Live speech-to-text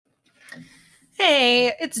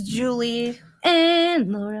Hey, it's Julie,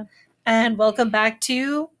 And Laura. and welcome back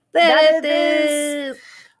to That is.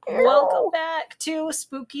 Welcome back to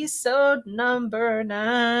Spooky-sode number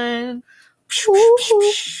 9.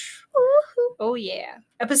 Woohoo. Oh yeah,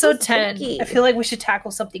 episode 10. Spooky. I feel like we should tackle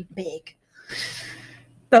something big.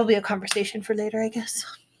 That'll be a conversation for later, I guess.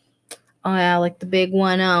 Oh, yeah, like the big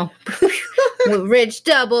 1-0. With rich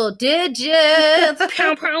double digits.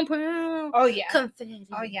 Pow, pow, pow. Oh yeah. Confetti.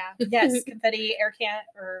 Oh yeah. Yes, confetti, air can,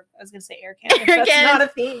 or I was gonna say air can. Air That's can. not a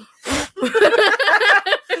thing.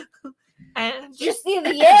 And Just in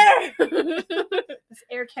the air. this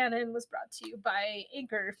air cannon was brought to you by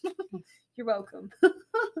Anchor. You're welcome.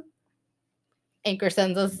 Anchor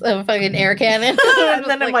sends us a fucking air cannon. And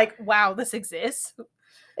then I'm like, wow, this exists.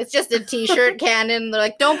 It's just a t-shirt cannon. They're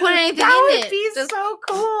like, don't put anything That in would it. be Just- so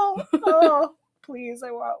cool. Oh, please,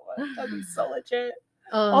 I want one. That'd be so legit.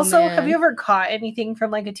 Oh, Also, man. have you ever caught anything from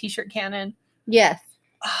like a t-shirt cannon? Yes.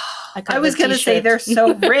 I caught was the gonna say t-shirt. they're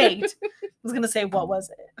so rigged. I was gonna say, what was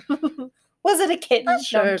it? Was it a kitten? No, I'm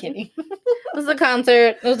Sure. kidding. It was a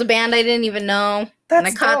concert. It was a band I didn't even know. That's And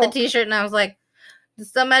I caught the dope. t-shirt and I was like,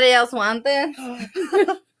 does somebody else want this?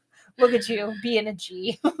 Look at you being a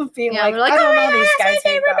G, being Yeah, like, they're like, I don't oh know my these gosh, my guys.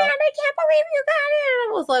 Here you favorite go. band. I can't believe you got it.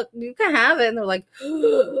 I was like, you can have it. And they're like,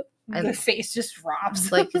 The And- face just drops.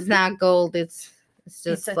 it's like, it's not gold. It's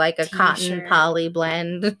just a like a cotton t-shirt. poly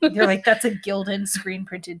blend. You're like, that's a Gildan screen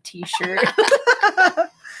printed T-shirt.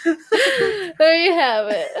 There you have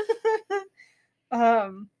it.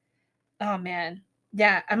 Oh man,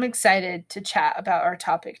 yeah, I'm excited to chat about our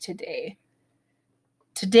topic today.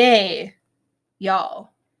 Today,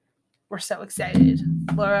 y'all, we're so excited.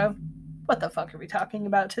 Laura, what the fuck are we talking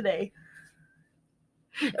about today?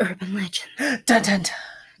 Urban legend. Dun, dun, dun.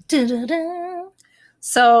 Da-da-da.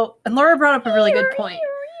 So, and Laura brought up a really good point.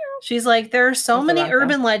 She's like, there are so That's a many rock song.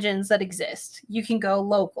 urban legends that exist. You can go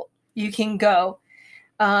local. You can go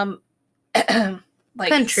like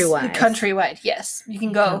Countrywide. Countrywide, yes. You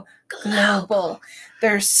can go global.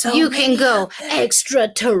 There's so You many can go out there.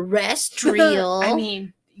 extraterrestrial. I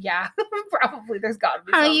mean, yeah, probably there's gotta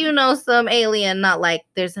be how some, you know some alien, not like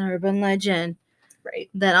there's an urban legend right?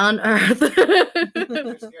 that on Earth.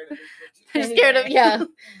 They're scared of, Anyway. yeah.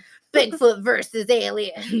 Bigfoot versus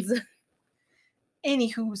aliens.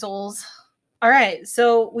 Any hoozles. All right,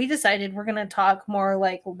 so we decided we're gonna talk more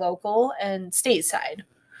like local and stateside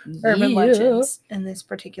urban legends in this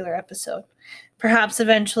particular episode. Perhaps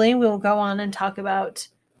eventually we'll go on and talk about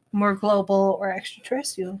more global or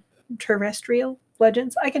terrestrial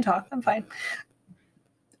legends. I can talk. I'm fine.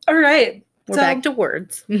 All right. We're so, back to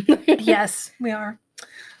words. yes, we are.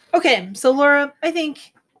 Okay, so Laura, I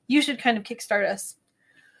think you should kind of kickstart us.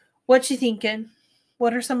 What you thinking?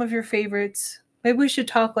 What are some of your favorites? Maybe we should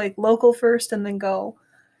talk like local first and then go.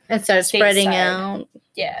 And start spreading Stateside. out.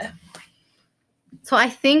 Yeah. So I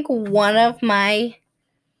think one of my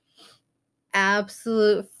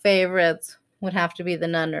absolute favorites would have to be the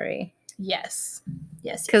Nunnery. Yes.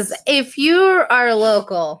 Yes. Because yes. if you are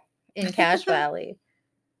local in Cache Valley,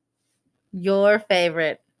 your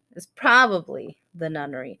favorite is probably the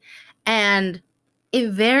Nunnery. And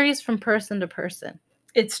it varies from person to person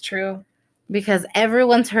It's true. because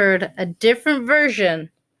everyone's heard a different version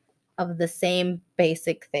of the same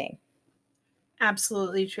basic thing.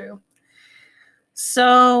 Absolutely true.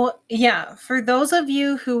 So, yeah, for those of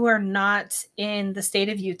you who are not in the state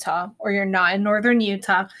of Utah or you're not in northern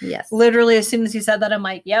Utah, Yes. literally as soon as you said that, I'm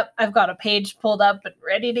like, yep, I've got a page pulled up and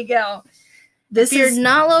ready to go. This If you're is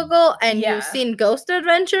not local and Yeah. you've seen Ghost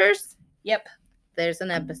Adventures, yep, there's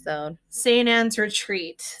an episode. St. Anne's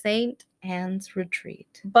Retreat, St. Anne's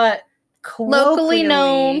Retreat. but Locally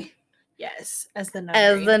known yes, as the Nunnery.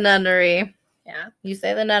 as the Nunnery. Yeah, You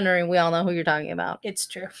say the Nunnery, we all know who you're talking about. it's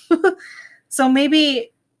true. So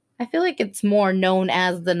maybe I feel like it's more known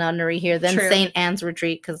as the Nunnery here than True. St. Anne's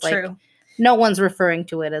Retreat because, like, true. no one's referring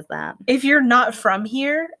to it as that. If you're not from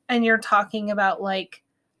here and you're talking about like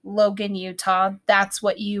Logan, Utah, that's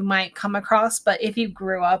what you might come across. But if you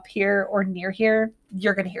grew up here or near here,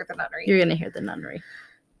 you're going to hear the Nunnery. You're going to hear the Nunnery.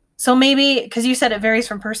 So maybe, because you said it varies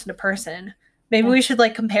from person to person, maybe Yeah. we should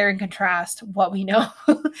like compare and contrast what we know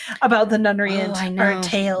about the Nunnery Oh, I and know. our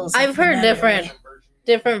tales. of I've the heard Nunnery.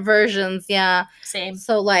 different versions, yeah. Same.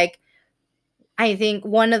 So, like, I think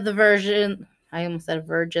one of the version, I almost said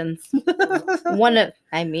virgins.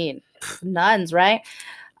 Nuns, right?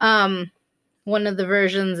 One of the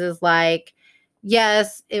versions is like,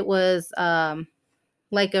 yes, it was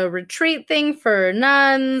like a retreat thing for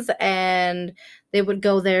nuns, and they would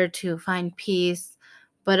go there to find peace,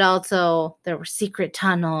 but also there were secret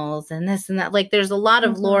tunnels and this and that. Like, there's a lot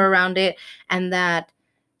of lore around it, and that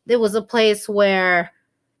it was a place where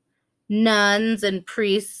nuns and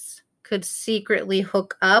priests could secretly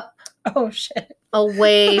hook up. Oh, shit.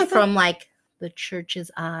 Away from, like, the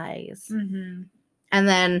church's eyes. Mm-hmm. And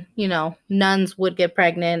then, nuns would get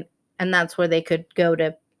pregnant, and that's where they could go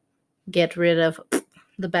to get rid of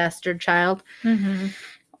the bastard child. Mm-hmm.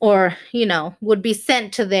 Or, would be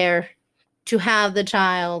sent to there to have the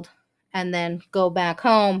child and then go back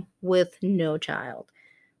home with no child.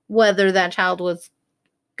 Whether that child was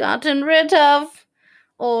gotten rid of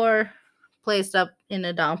or placed up in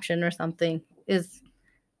adoption or something is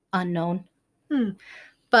unknown.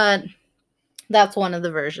 But that's one of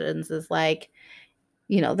the versions, is like,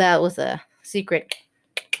 that was a secret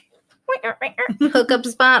hookup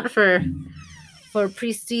spot for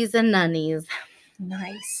priesties and nunnies.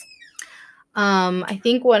 Nice. I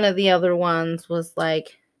think one of the other ones was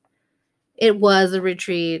like, it was a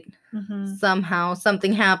retreat. Mm-hmm. Somehow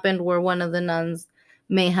something happened where one of the nuns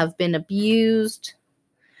may have been abused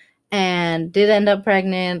and did end up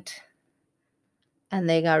pregnant, and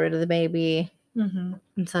they got rid of the baby. Mm-hmm.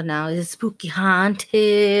 And so now it's spooky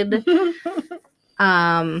haunted.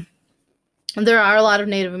 There are a lot of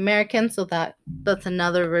Native Americans, so that's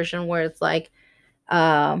another version where it's like,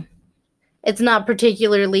 it's not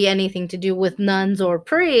particularly anything to do with nuns or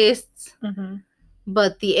priests, mm-hmm.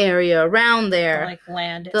 but the area around there,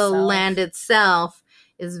 the land itself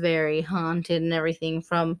is very haunted and everything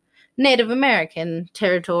from Native American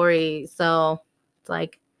territory. So it's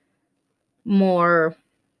like more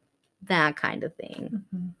that kind of thing,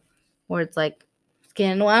 mm-hmm. where it's like,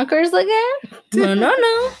 skinwalkers again?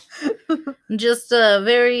 No. Just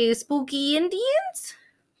very spooky Indians?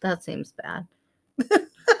 That seems bad.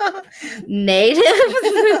 Natives?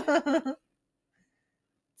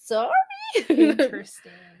 Sorry?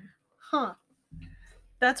 Interesting. Huh.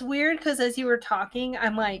 That's weird, because as you were talking,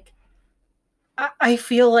 I'm like, I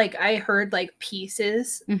feel like I heard like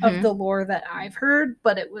pieces of the lore that I've heard,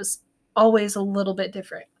 but it was always a little bit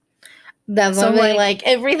different. That's so like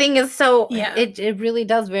everything is so, it really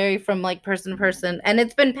does vary from like person to person, and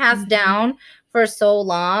it's been passed down for so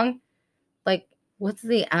long. Like, what's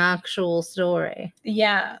the actual story?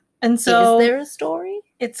 Yeah. And so, is there a story?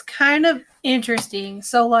 It's kind of interesting.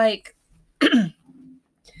 So like,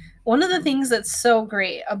 one of the things that's so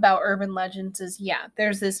great about urban legends is,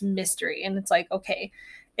 there's this mystery, and it's like, okay,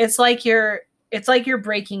 it's like you're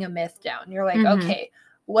breaking a myth down. You're like, okay,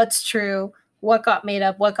 what's true? What got made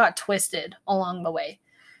up? What got twisted along the way?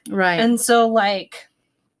 Right. And so, like,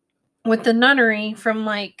 with the nunnery, from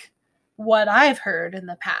like what I've heard in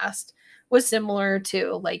the past, was similar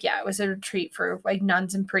to like, it was a retreat for like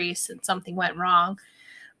nuns and priests, and something went wrong.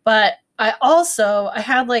 But I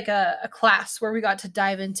had like a class where we got to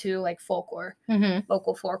dive into like folklore,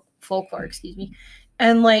 local folklore, excuse me.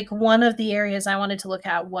 And like, one of the areas I wanted to look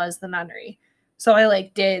at was the nunnery. So I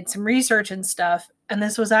like did some research and stuff. And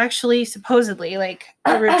this was actually supposedly like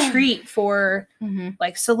a retreat for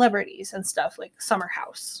like celebrities and stuff, like summer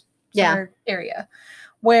area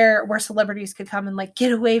where celebrities could come and like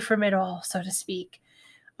get away from it all, so to speak.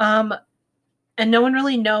 And no one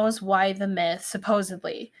really knows why the myth,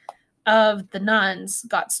 supposedly, of the nuns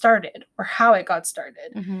got started, or how it got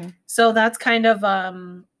started. So that's kind of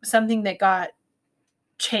something that got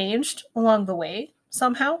changed along the way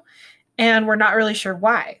somehow, and we're not really sure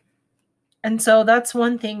why. And so that's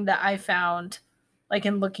one thing that I found, like,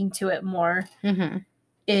 in looking to it more,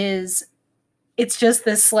 is it's just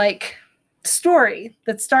this like story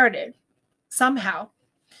that started somehow.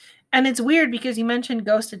 And it's weird because you mentioned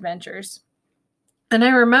Ghost Adventures, and I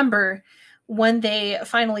remember when they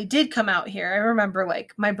finally did come out here, I remember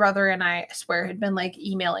like my brother and I swear had been like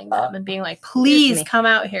emailing them and being like, please come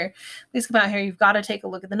out here. Please come out here. You've got to take a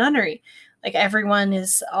look at the nunnery. Like, everyone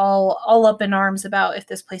is all up in arms about if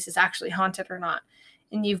this place is actually haunted or not.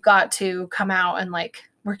 And you've got to come out and like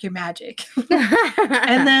work your magic.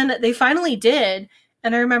 And then they finally did.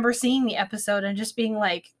 And I remember seeing the episode and just being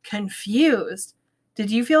like confused.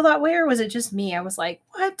 Did you feel that way, or was it just me? I was like,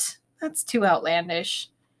 what? That's too outlandish.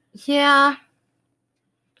 Yeah.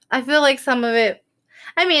 I feel like some of it,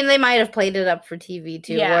 I mean, they might have played it up for TV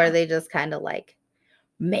too, or they just kind of like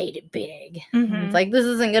made it big. It's like, this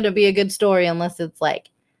isn't going to be a good story unless it's like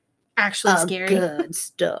actually scary. Good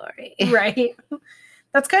story. Right.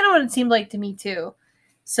 That's kind of what it seemed like to me too.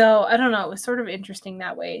 So I don't know. It was sort of interesting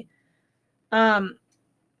that way.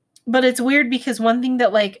 But it's weird because one thing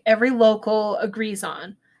that like every local agrees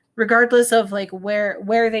on, regardless of like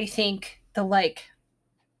where they think the like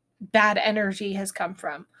bad energy has come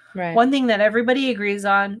from. Right. One thing that everybody agrees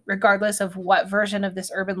on, regardless of what version of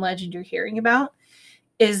this urban legend you're hearing about,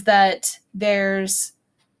 is that there's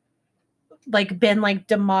like been like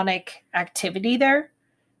demonic activity there,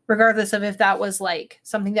 regardless of if that was like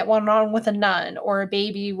something that went on with a nun or a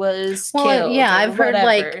baby was killed. Yeah, I've heard whatever.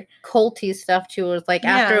 like culty stuff too. It was like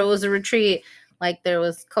after it was a retreat, like there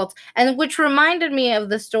was cults, and which reminded me of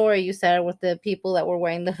the story you said with the people that were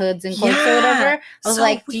wearing the hoods and cloaks or whatever. I was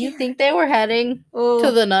like, do you think they were heading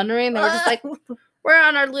to the nunnery? And they were just like, we're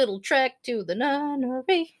on our little trek to the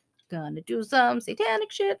nunnery. Gonna do some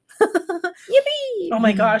satanic shit. Yippee! Oh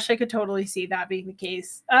my gosh, I could totally see that being the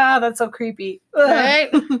case. Ah, that's so creepy. Right?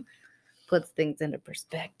 Puts things into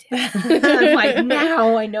perspective. I'm like,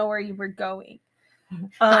 now I know where you were going.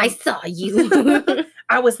 I saw you.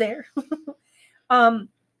 I was there.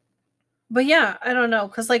 But yeah, I don't know,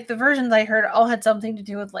 because like the versions I heard all had something to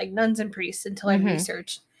do with like nuns and priests until I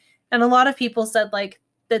researched, and a lot of people said like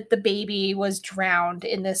that the baby was drowned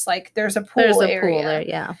in this like there's a pool area. There,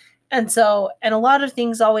 yeah. And so, and a lot of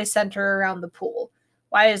things always center around the pool.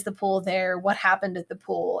 Why is the pool there? What happened at the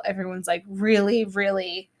pool? Everyone's like, really,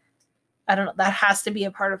 really, I don't know. That has to be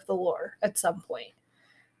a part of the lore at some point.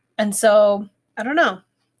 And so, I don't know.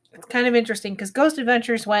 It's kind of interesting because Ghost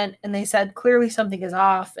Adventures went and they said clearly something is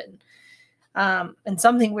off and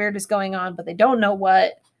something weird is going on, but they don't know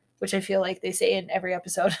what, which I feel like they say in every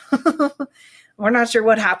episode. We're not sure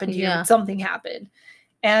what happened here, but something happened.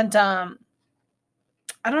 And,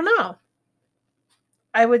 I don't know.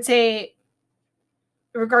 I would say,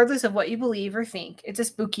 regardless of what you believe or think, it's a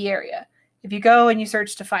spooky area. If you go and you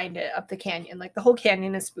search to find it up the canyon, like the whole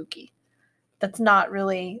canyon is spooky. That's not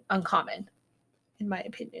really uncommon, in my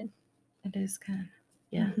opinion. It is kind of,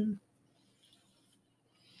 yeah. Mm-hmm.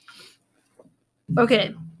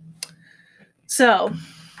 Okay. So,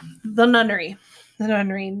 the nunnery. The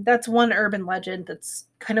nunnery. That's one urban legend that's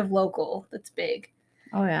kind of local, that's big.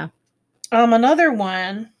 Oh, yeah. Another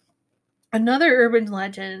urban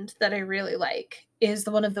legend that I really like is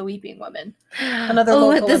the one of the weeping woman. Another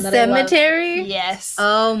local at the one that cemetery? I love. Yes.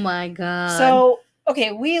 Oh my god. So,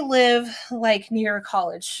 okay, we live like near a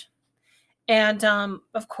college. And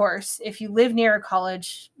of course, if you live near a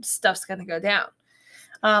college, stuff's going to go down.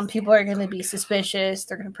 People are going to be suspicious.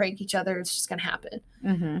 They're going to prank each other. It's just going to happen.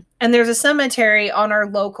 Mm-hmm. And there's a cemetery on our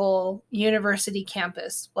local university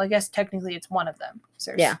campus. Well, I guess technically it's one of them.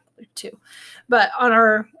 So there's two. But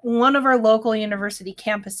on one of our local university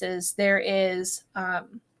campuses, there is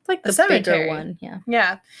like the cemetery. Bigger one. Yeah.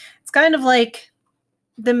 Yeah. It's kind of like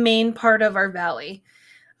the main part of our valley.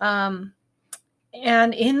 And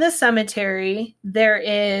in the cemetery, there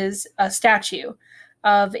is a statue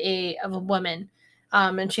of a woman.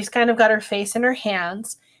 And she's kind of got her face in her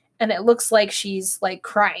hands, and it looks like she's like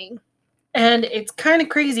crying. And it's kind of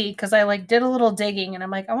crazy because I like did a little digging and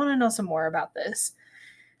I'm like, I want to know some more about this.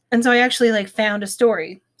 And so I actually like found a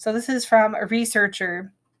story. So this is from a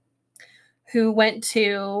researcher who went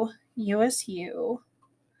to USU.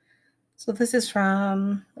 So this is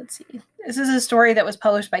from, let's see. This is a story that was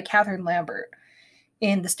published by Catherine Lambert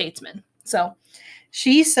in The Statesman. So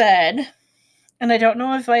she said, and I don't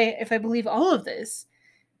know if I believe all of this,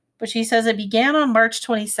 but she says it began on March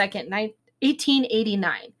 22nd,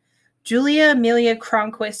 1889. Julia Amelia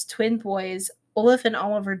Cronquist's twin boys, Olaf and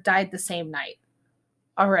Oliver, died the same night.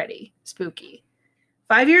 Already spooky.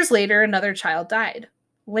 5 years later, another child died.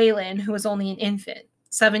 Leyland, who was only an infant.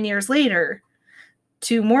 7 years later,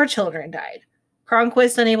 2 more children died.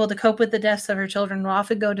 Cronquist, unable to cope with the deaths of her children, will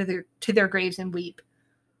often go to their graves and weep.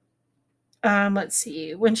 Let's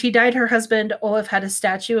see. When she died, her husband, Olaf, had a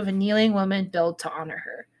statue of a kneeling woman built to honor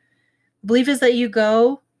her. The belief is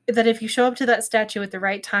that if you show up to that statue at the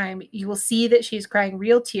right time, you will see that she's crying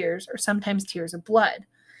real tears or sometimes tears of blood.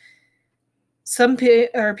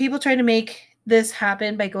 People try to make this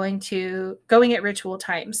happen by going at ritual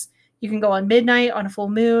times. You can go on midnight, on a full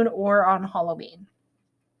moon, or on Halloween.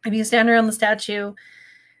 If you stand around the statue,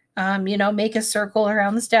 make a circle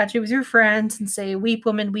around the statue with your friends and say, "Weep,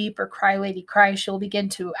 woman, weep," or "Cry, lady, cry," she'll begin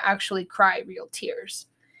to actually cry real tears.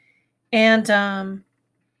 And,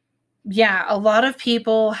 a lot of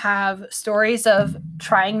people have stories of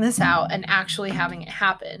trying this out and actually having it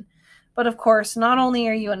happen. But of course, not only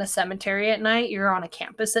are you in a cemetery at night, you're on a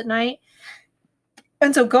campus at night.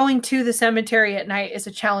 And so going to the cemetery at night is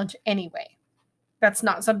a challenge anyway. That's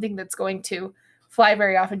not something that's going to fly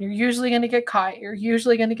very often. You're usually going to get caught. You're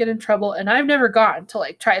usually going to get in trouble. And I've never gone to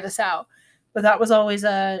like try this out, but that was always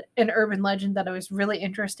an urban legend that I was really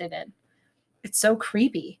interested in. It's so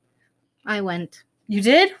creepy. I went. You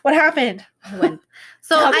did? What happened? I went.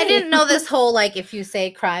 So I didn't know this whole, like, if you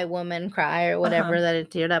say cry, woman, cry, or whatever, that it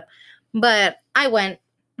teared up. But I went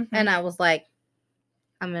and I was like,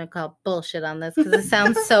 I'm going to call bullshit on this because it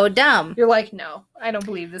sounds so dumb. You're like, no, I don't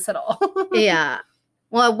believe this at all. Yeah.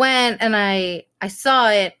 Well, I went and I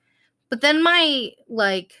saw it, but then my,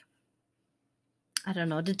 like, I don't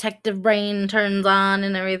know, detective brain turns on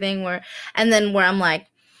and everything, where I'm like,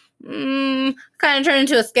 kind of turn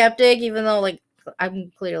into a skeptic, even though, like,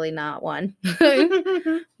 I'm clearly not one.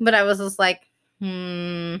 But I was just like,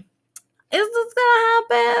 is this gonna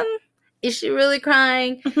happen? Is she really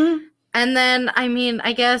crying? And then, I mean,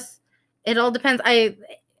 I guess it all depends. I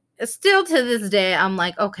still to this day, I'm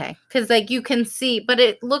like, okay, because like you can see, but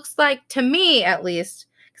it looks like, to me at least,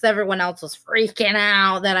 because everyone else was freaking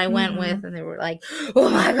out that I went with, and they were like, oh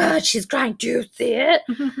my God, she's crying, do you see it?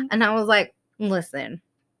 And I was like, listen,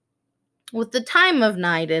 with the time of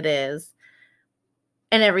night it is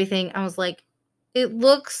and everything, I was like, it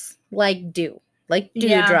looks like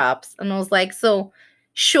dewdrops. And I was like, so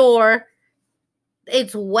sure,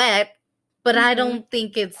 it's wet, but I don't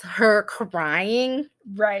think it's her crying.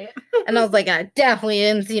 Right. And I was like, I definitely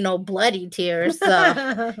didn't see no bloody tears.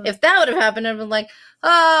 So if that would have happened, I'd been like,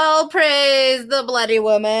 oh, praise the bloody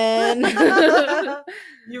woman.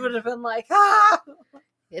 You would have been like, ah!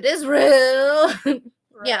 It is real. Right.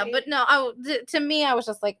 Yeah, but no, to me, I was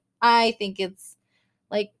just like, I think it's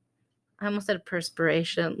like, I almost said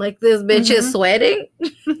perspiration. Like, this bitch is sweating.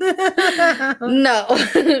 No.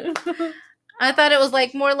 I thought it was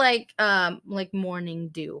like more like morning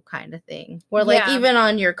dew kind of thing, where like even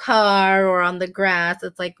on your car or on the grass,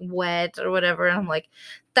 it's like wet or whatever. And I'm like,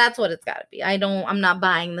 that's what it's got to be. I'm not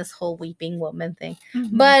buying this whole weeping woman thing.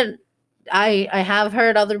 But I have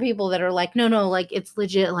heard other people that are like, no, like it's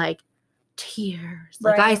legit like tears.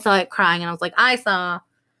 Like I saw it crying, and I was like, I saw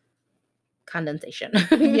condensation.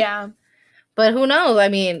 Yeah. But who knows? I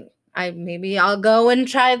mean, maybe I'll go and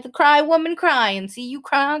try the cry woman cry and see you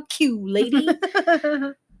cry on cue, lady.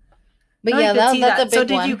 But yeah, that's a big one. So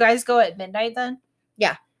did you guys go at midnight then?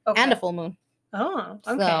 Yeah. Okay. And a full moon. Oh,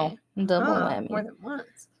 okay. So double whammy. More than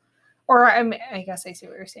once. Or I guess I see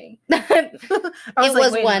what you're saying. It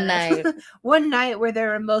was one night. One night where there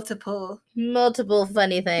were multiple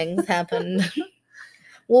funny things happened.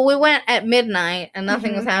 Well, we went at midnight and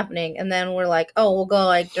nothing was happening. And then we're like, oh, we'll go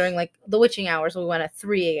like during like the witching hours. So we went at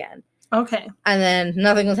 3 again. Okay. And then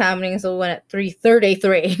nothing was happening. So we went at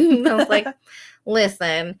 3:33. I was like,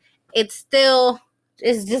 listen, it's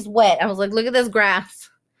just wet. I was like, look at this grass.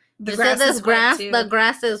 The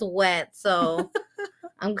grass is wet. So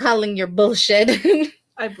I'm calling your bullshit.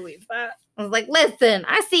 I believe that. I was like, listen,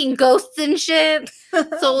 I seen ghosts and shit.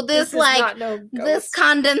 So this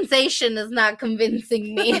condensation is not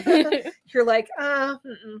convincing me. You're like,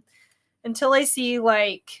 until I see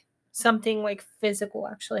like something like physical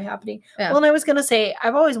actually happening. Yeah. Well, and I was going to say,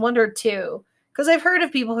 I've always wondered too, because I've heard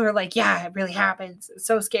of people who are like, yeah, it really happens. It's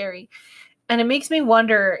so scary. And it makes me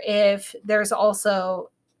wonder if there's also,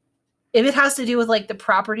 if it has to do with like the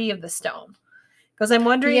property of the stone. Because I'm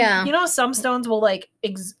wondering, some stones will like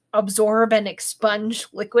absorb and expunge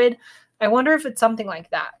liquid. I wonder if it's something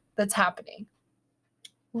like that that's happening.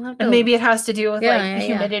 And maybe it has to do with like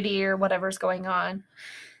humidity or whatever's going on.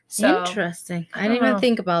 So, interesting. I didn't even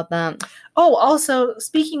think about that. Oh, also,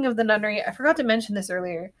 speaking of the nunnery, I forgot to mention this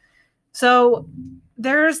earlier. So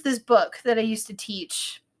there's this book that I used to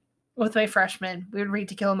teach with my freshmen. We would read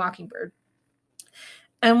To Kill a Mockingbird.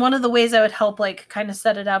 And one of the ways I would help like kind of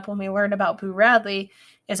set it up when we learn about Boo Radley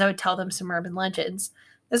is I would tell them some urban legends.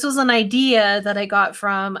 This was an idea that I got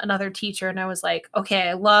from another teacher, and I was like, okay,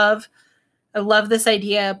 I love this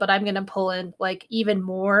idea, but I'm going to pull in like even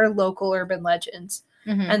more local urban legends.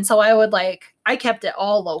 And so I kept it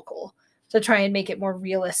all local to try and make it more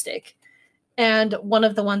realistic. And one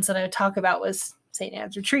of the ones that I would talk about was St.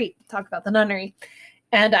 Anne's Retreat, talk about the nunnery.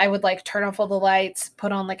 And I would like turn off all the lights,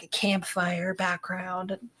 put on like a campfire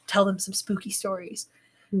background, and tell them some spooky stories.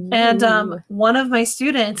 Ooh. And one of my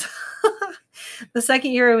students, the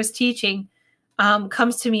second year I was teaching,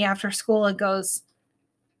 comes to me after school and goes,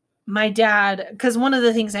 my dad, because one of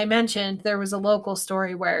the things I mentioned, there was a local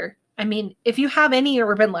story where, I mean, if you have any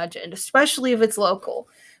urban legend, especially if it's local,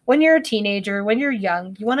 when you're a teenager, when you're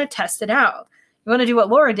young, you want to test it out. You want to do what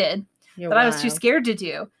Laura did, that I was too scared to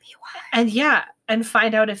do. And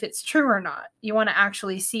find out if it's true or not. You want to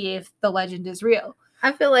actually see if the legend is real.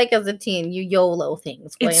 I feel like as a teen, you YOLO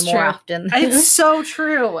things way more often. It's so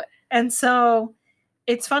true. And so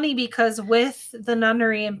it's funny because with the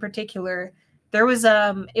nunnery in particular, there was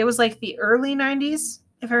it was like the early 90s,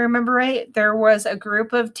 if I remember right. There was a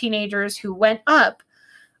group of teenagers who went up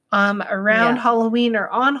around Halloween or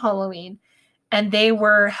on Halloween, and they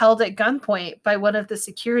were held at gunpoint by one of the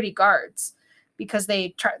security guards because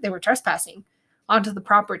they were trespassing onto the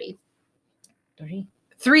property. Three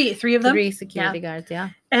of them. 3 security guards, yeah.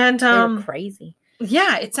 And they were crazy.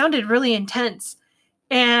 Yeah, it sounded really intense.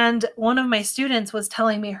 And one of my students was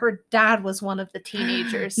telling me her dad was one of the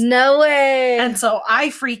teenagers. No way. And so I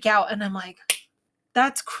freak out and I'm like,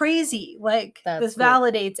 that's crazy. Like, this cool.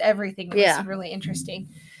 validates everything. It was really interesting.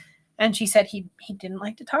 And she said he didn't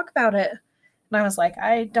like to talk about it. And I was like,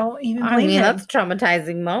 I don't even blame him. That's a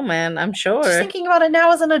traumatizing moment, I'm sure. Just thinking about it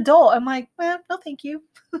now as an adult, I'm like, well, no thank you.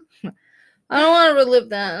 I don't want to relive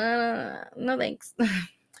that. No thanks.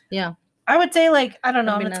 Yeah. I would say, like, I don't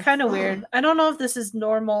know, it's kind of weird. I don't know if this is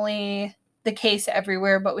normally the case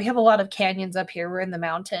everywhere, but we have a lot of canyons up here. We're in the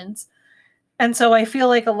mountains. And so I feel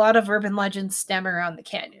like a lot of urban legends stem around the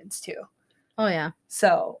canyons, too. Oh, yeah.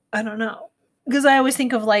 So, I don't know. Because I always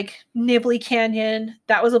think of, like, Nibley Canyon.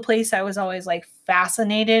 That was a place I was always, like,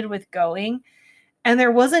 fascinated with going. And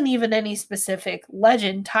there wasn't even any specific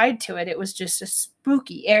legend tied to it. It was just a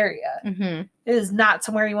spooky area. Mm-hmm. It is not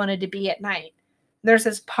somewhere you wanted to be at night. There's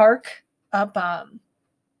this park up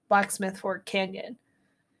Blacksmith Fork Canyon.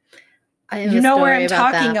 You know where I'm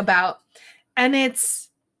talking about. And it's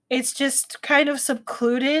just kind of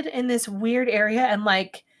secluded in this weird area. And,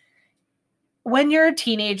 like, when you're a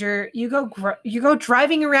teenager, you go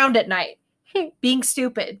driving around at night, being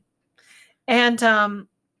stupid. And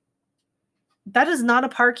that is not a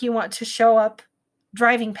park you want to show up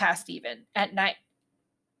driving past even at night.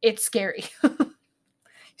 It's scary. You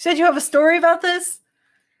said you have a story about this?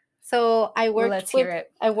 So I worked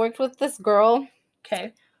with this girl.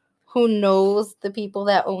 Okay. Who knows the people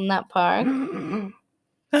that own that park.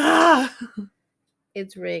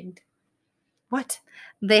 It's rigged. What?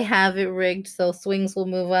 They have it rigged so swings will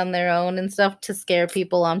move on their own and stuff to scare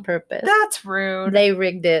people on purpose. That's rude. They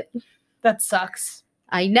rigged it. That sucks.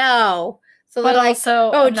 I know. So but they're like,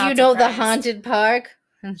 also, do you know the haunted park?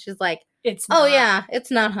 And she's like, it's not. Oh, yeah,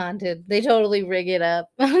 it's not haunted. They totally rig it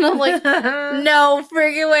up. And I'm like, no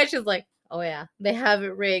friggin' way. She's like, oh, yeah, they have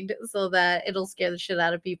it rigged so that it'll scare the shit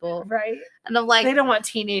out of people. Right. And I'm like, they don't want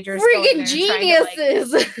teenagers friggin'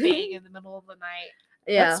 geniuses. Trying to, bang in the middle of the night.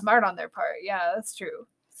 Yeah. That's smart on their part. Yeah, that's true.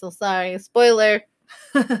 So sorry. Spoiler.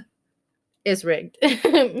 It's rigged.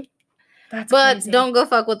 That's but crazy. Don't go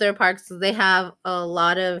fuck with their parks because they have a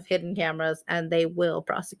lot of hidden cameras and they will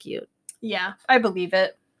prosecute. Yeah, I believe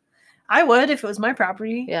it. I would if it was my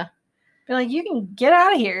property. Yeah. Be like, you can get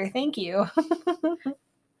out of here. Thank you.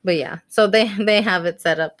 But yeah, so they have it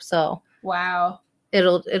set up so wow.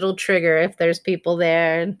 It'll trigger if there's people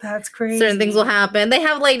there. And that's crazy. Certain things will happen. They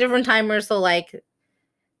have like different timers, so like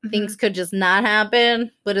things could just not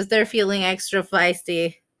happen. But if they're feeling extra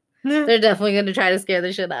feisty, they're definitely going to try to scare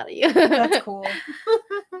the shit out of you. That's cool.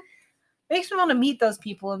 Makes me want to meet those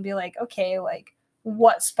people and be like, okay, like,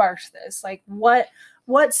 what sparked this? Like, what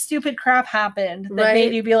stupid crap happened that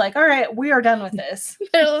made you be like, all right, we are done with this.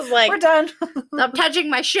 It was like, we're done. Stop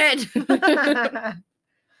touching my shit. But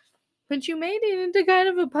you made it into kind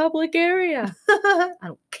of a public area. I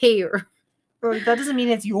don't care. That doesn't mean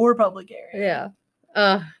it's your public area.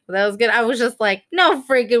 Yeah. That was good. I was just like, no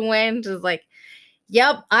freaking way. Just like,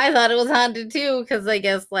 yep, I thought it was haunted too, because I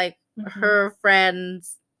guess like her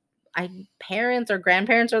friends, parents or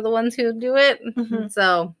grandparents are the ones who do it. Mm-hmm.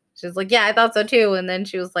 So she's like, yeah, I thought so too. And then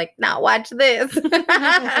she was like, now watch this.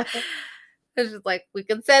 And she's like, we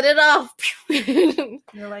can set it off.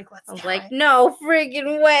 You're like, let's I was like, no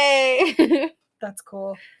freaking way. That's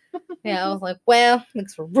cool. Yeah, I was like, well,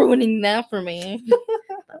 thanks for ruining that for me.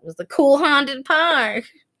 That was a cool haunted park.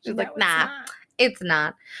 She's like, nah. It's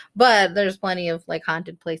not. But there's plenty of like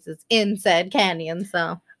haunted places in said canyon,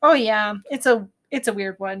 so. Oh yeah. It's a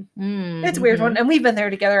weird one. Mm-hmm. It's a weird one. And we've been there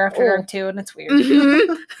together after dark too, and it's weird.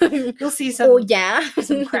 Mm-hmm. You'll see some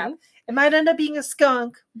some crap. It might end up being a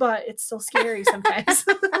skunk, but it's still scary sometimes.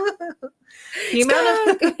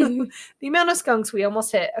 The amount of skunks we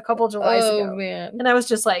almost hit a couple Julys ago. Man. And I was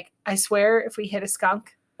just like, I swear if we hit a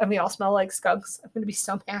skunk and we all smell like skunks, I'm gonna be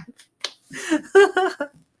so mad.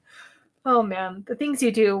 Oh man, the things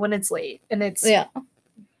you do when it's late and it's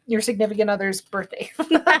your significant other's birthday.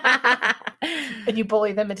 And you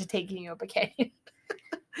bully them into taking you up a canyon.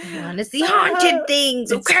 I want to see haunted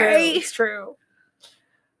things, okay? It's true.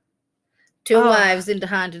 Two wives into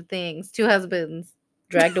haunted things. Two husbands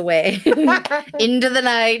dragged away into the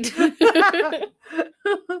night.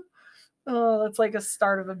 Oh, that's like a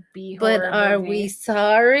start of a B horror movie. But are we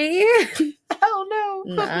sorry? Hell no.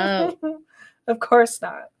 No. Of course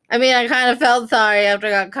not. I mean, I kind of felt sorry after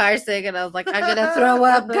I got car sick, and I was like, I'm going to throw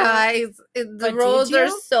up, guys. The roads are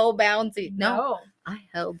so bouncy. No, I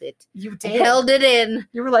held it. You did? I held it in.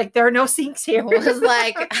 You were like, there are no sinks here. I was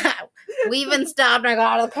like, we even stopped, and I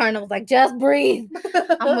got out of the car, and I was like, just breathe.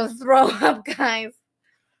 I'm going to throw up, guys.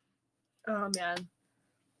 Oh, man.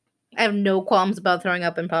 I have no qualms about throwing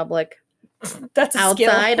up in public. That's a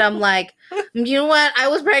outside. skill. I'm like, you know what? I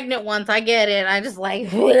was pregnant once. I get it. I just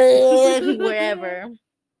like wherever.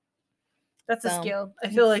 That's a skill. I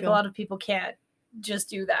feel like a lot of people can't just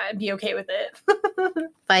do that and be okay with it.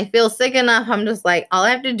 If I feel sick enough, I'm just like, all I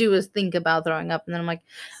have to do is think about throwing up, and then I'm like,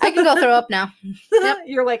 I can go throw up now. Yep.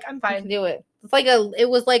 You're like, I'm fine. I can do it. It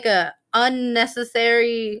was like a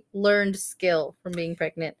unnecessary learned skill from being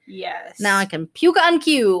pregnant. Yes. Now I can puke on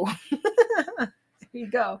cue. There you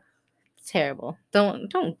go. It's terrible.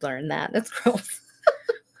 Don't learn that. That's gross.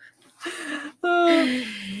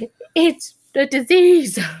 It's a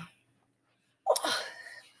disease.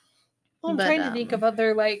 Well, I'm trying to think of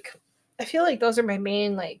other, like, I feel like those are my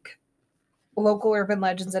main, like, local urban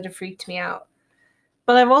legends that have freaked me out.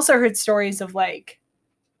 But I've also heard stories of, like,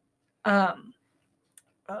 other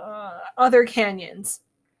canyons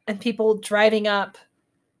and people driving up.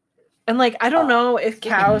 And, like, I don't know if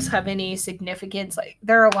cows have any significance. Like,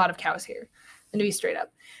 there are a lot of cows here, and to be straight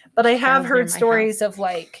up. But I have heard stories of,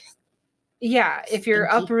 like, yeah, if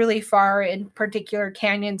you're up really far in particular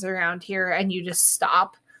canyons around here and you just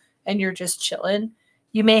stop and you're just chilling,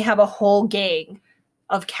 you may have a whole gang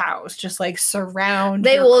of cows just like surround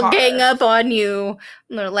they your will car. gang up on you.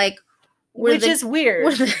 And they're like, which is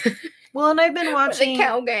weird. Well, and I've been watching the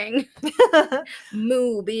cow gang.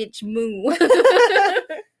 Moo, bitch, moo.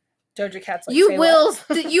 Doja Cat's like, you will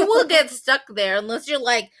get stuck there unless you're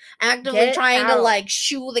like actively trying to like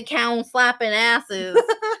shoo the cow and slapping asses.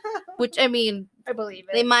 Which, I mean, I believe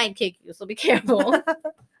it. They might kick you, so be careful.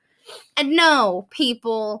 And no,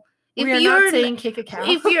 people, if we are not saying kick a cow.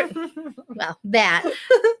 If you're well, that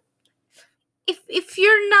if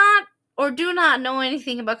you're not or do not know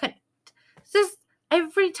anything about just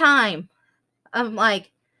every time I'm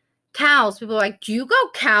like cows, people are like, do you go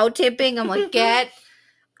cow tipping? I'm like, get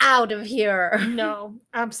out of here. No,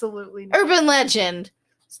 absolutely not. Urban legend.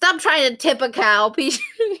 Stop trying to tip a cow, please.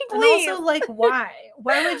 And also, like, why?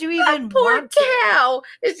 Why would you even poor want cow?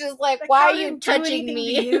 It's just like, why are you touching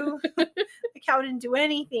me? The cow didn't do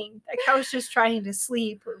anything. That cow was just trying to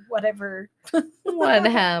sleep or whatever. What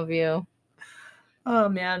have you? Oh,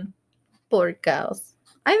 man. Poor cows.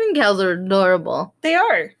 I think cows are adorable. They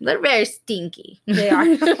are. They're very stinky. They are.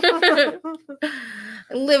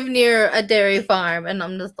 I live near a dairy farm, and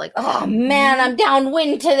I'm just like, oh, man, I'm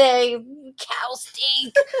downwind today. Cow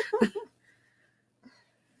stink.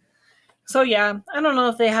 So, yeah, I don't know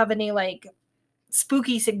if they have any, like,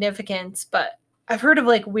 spooky significance, but I've heard of,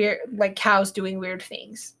 like, weird, like, cows doing weird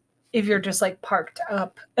things if you're just, like, parked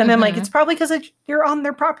up. And I'm like, it's probably because you're on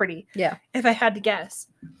their property. Yeah. If I had to guess.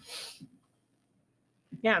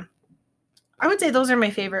 Yeah. I would say those are my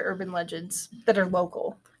favorite urban legends that are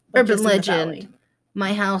local. Like urban legend.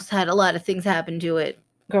 My house had a lot of things happen to it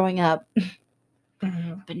growing up.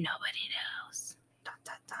 Mm-hmm. But nobody knows. Da,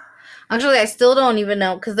 da, da. Actually, I still don't even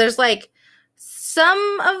know because there's like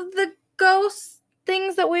some of the ghost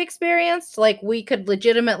things that we experienced, like we could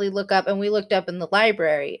legitimately look up, and we looked up in the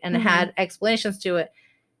library and had explanations to it.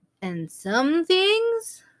 And some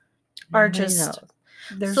things are just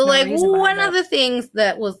so like one of the things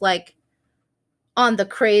that was like on the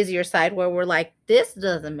crazier side where we're like, this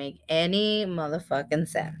doesn't make any motherfucking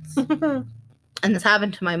sense. And this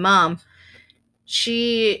happened to my mom.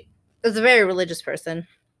 She is a very religious person.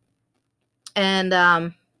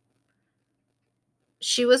 And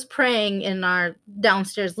she was praying in our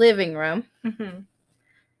downstairs living room. Mm-hmm.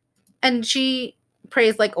 And she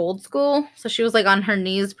prays like old school. So she was like on her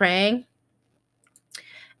knees praying.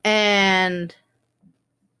 And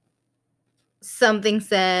something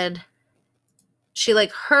said, she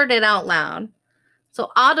like heard it out loud.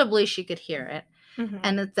 So audibly she could hear it. Mm-hmm.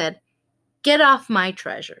 And it said, "Get off my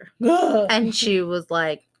treasure." And she was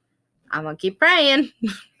like, I'm going to keep praying.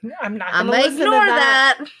 I'm not going to ignore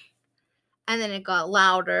that. And then it got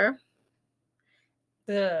louder.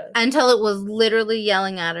 Until it was literally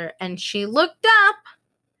yelling at her. And she looked up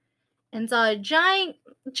and saw a giant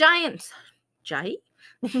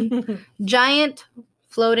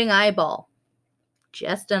floating eyeball.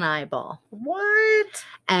 Just an eyeball. What?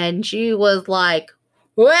 And she was like,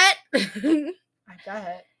 what? I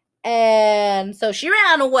bet. And so she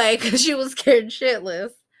ran away because she was scared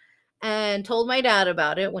shitless. And told my dad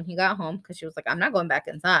about it when he got home because she was like, I'm not going back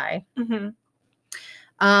inside. Mm-hmm.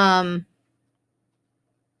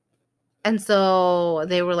 And so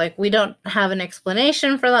they were like, we don't have an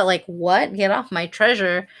explanation for that. Like, what? Get off my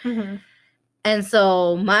treasure. Mm-hmm. And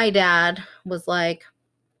so my dad was like,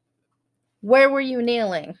 where were you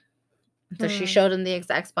kneeling? So she showed him the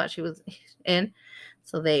exact spot she was in.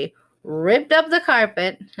 So they ripped up the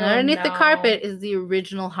carpet. And underneath the carpet is the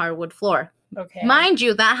original hardwood floor. Okay. Mind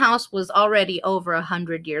you, that house was already over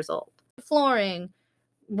 100 years old. flooring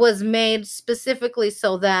was made specifically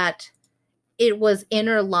so that it was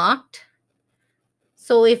interlocked.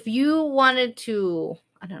 So if you wanted to,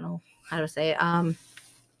 I don't know how to say,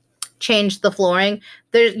 change the flooring,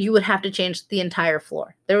 you would have to change the entire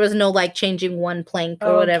floor. There was no like changing one plank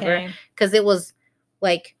or whatever, because it was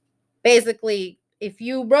like basically if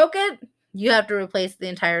you broke it, you have to replace the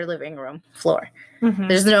entire living room floor. Mm-hmm.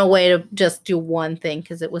 There's no way to just do one thing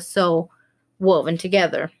because it was so woven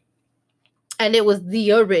together. And it was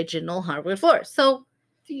the original hardwood floor. So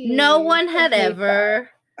no one had ever,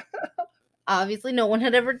 obviously no one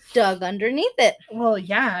had ever dug underneath it. Well,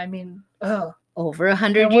 yeah, I mean, over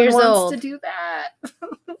 100 years old. Wants to do that.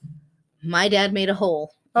 My dad made a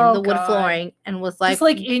hole in the wood flooring and was like, just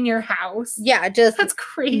like in your house. Yeah, just that's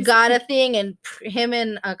crazy. Got a thing, and him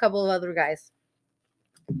and a couple of other guys,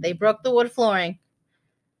 they broke the wood flooring,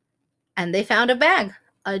 and they found a bag,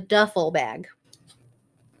 a duffel bag.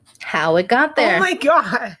 How it got there? Oh my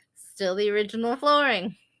god! Still the original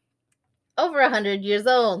flooring. Over 100 years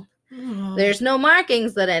old. There's no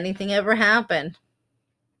markings that anything ever happened.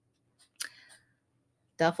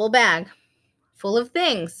 Duffel bag full of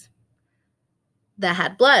things that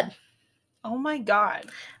had blood. Oh my god.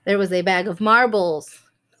 There was a bag of marbles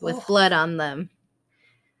with blood on them.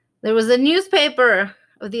 There was a newspaper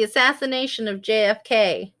of the assassination of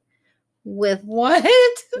JFK with what?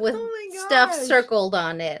 With stuff circled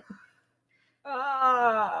on it.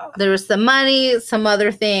 There was some money, some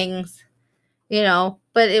other things,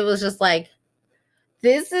 but it was just like,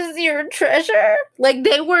 this is your treasure? Like,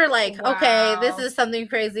 they were like, okay, this is something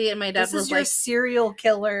crazy. And my dad was like, this is your serial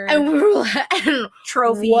killer. And we were like,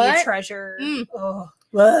 trophy treasure. Oh.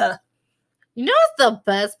 You know what's the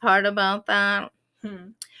best part about that?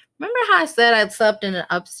 Remember how I said I'd slept in an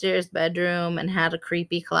upstairs bedroom and had a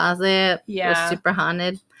creepy closet? Yeah. It was super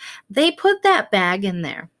haunted. They put that bag in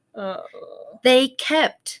there. They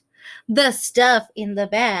kept the stuff in the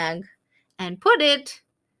bag and put it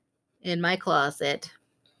in my closet.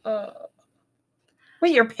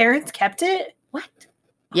 Wait, your parents kept it? What?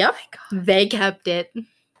 Yep. Oh my God. They kept it.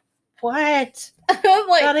 What? I'm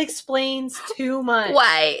like, that explains too much.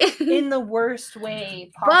 Why? In the worst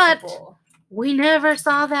way possible. But we never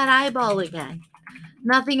saw that eyeball again.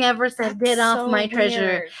 Nothing ever said, get off my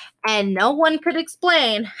treasure. And no one could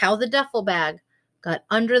explain how the duffel bag got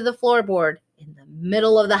under the floorboard in the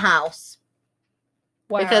middle of the house.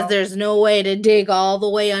 Wow. Because there's no way to dig all the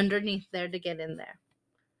way underneath there to get in there.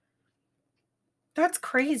 That's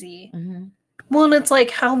crazy. Mm-hmm. Well, and it's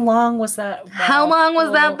like, how long was that? Wow. How long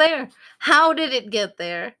was that there? How did it get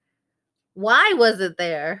there? Why was it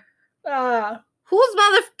there? Whose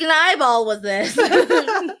motherfucking eyeball was this?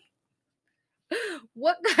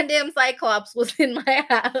 What goddamn cyclops was in my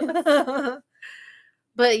house?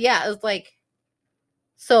 But yeah, it was like,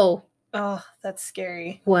 so. Oh, that's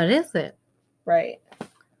scary. What is it? Right.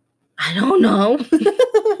 I don't know.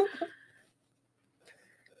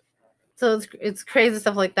 So it's crazy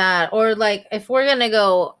stuff like that. Or like, if we're going to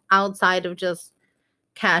go outside of just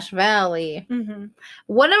Cache Valley,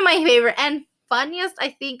 one of my favorite and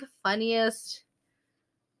funniest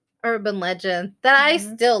urban legend that I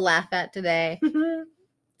still laugh at today. Ooh,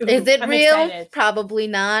 is it real? Excited. Probably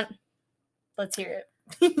not. Let's hear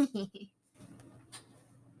it.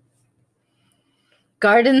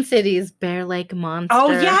 Garden City's Bear Lake Monster. Oh,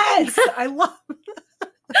 yes! I love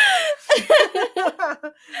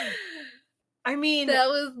I mean, that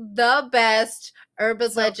was the best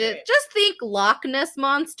urban legend. Great. Just think Loch Ness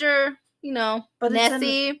Monster, but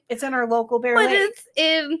Nessie. It's in our local Bear Lake. But it's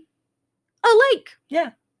in a lake.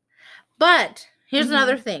 Yeah. But here's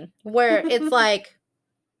another thing where it's like,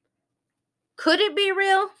 could it be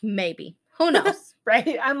real? Maybe. Who knows?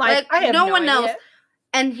 Right? I'm like I have no one knows.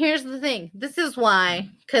 And here's the thing. This is why,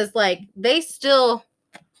 because like they still,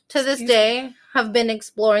 to this day, have been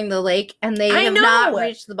exploring the lake, and they have not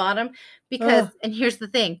reached the bottom. Because, and here's the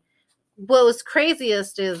thing, what was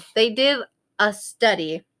craziest is they did a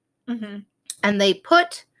study, and they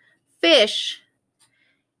put fish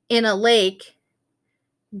in a lake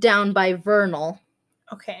down by Vernal.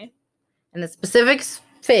 Okay. And a specific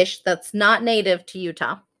fish that's not native to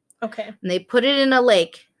Utah. Okay. And they put it in a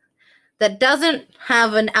lake that doesn't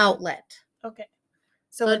have an outlet. Okay.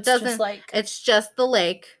 So it's just like... It's just the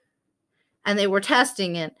lake. And they were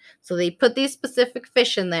testing it. So they put these specific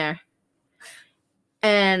fish in there.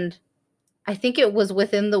 And I think it was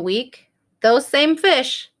within the week, those same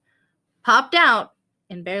fish popped out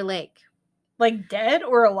in Bear Lake. Like dead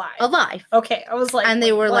or alive? Alive. Okay. I was like... And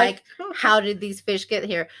they were like, how did these fish get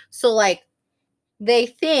here? So like, they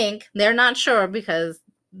think, they're not sure because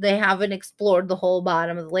they haven't explored the whole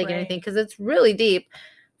bottom of the lake or anything, because it's really deep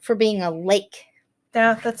for being a lake.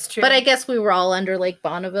 Yeah, that's true. But I guess we were all under Lake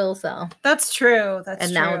Bonneville, so. That's true.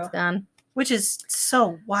 And now it's gone. Which is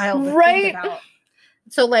so wild to right? think about.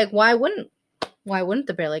 So, like, why wouldn't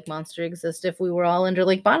the Bear Lake Monster exist if we were all under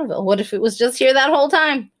Lake Bonneville? What if it was just here that whole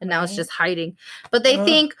time? And now it's just hiding. But they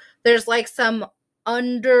think there's, like, some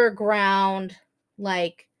underground,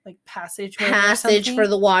 like passage for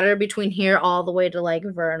the water between here all the way to, like,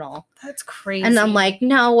 Vernal. That's crazy. And I'm like,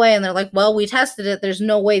 no way. And they're like, well, we tested it. There's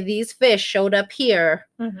no way these fish showed up here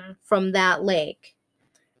from that lake.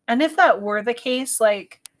 And if that were the case,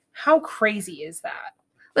 like, how crazy is that?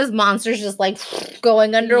 This monster's just, like,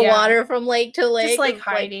 going underwater from lake to lake. Just, like,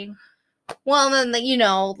 hiding. Well, and then, you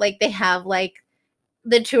know, like, they have, like,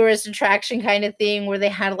 the tourist attraction kind of thing where they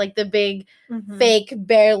had, like, the big fake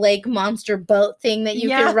Bear Lake monster boat thing that you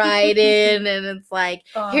can ride in. And it's like,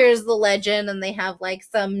 here's the legend. And they have, like,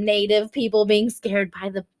 some native people being scared by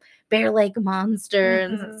the Bear Lake monster.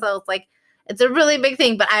 And so it's, like, it's a really big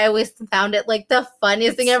thing. But I always found it, like, the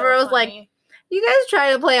funniest thing ever. I was like, you guys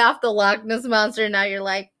try to play off the Loch Ness monster. Now you're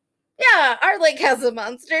like, yeah, our lake has a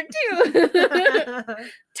monster too.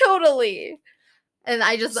 Totally. And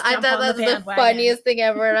I thought that was the funniest thing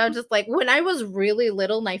ever. And I was just like, when I was really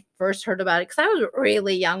little and I first heard about it, because I was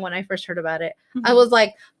really young when I first heard about it, I was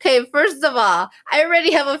like, okay, first of all, I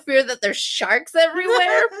already have a fear that there's sharks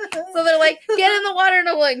everywhere. So they're like, get in the water. And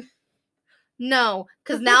I'm like, no,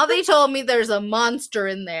 because now they told me there's a monster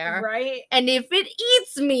in there. Right. And if it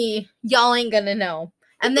eats me, y'all ain't gonna know.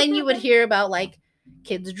 And then you would hear about, like,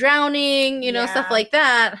 kids drowning, you know, stuff like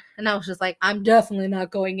that. And I was just like, I'm definitely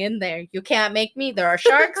not going in there. You can't make me. There are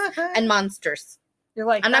sharks and monsters. You're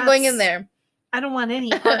like, I'm not going in there. I don't want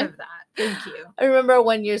any part of that. Thank you. I remember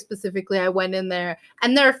one year specifically, I went in there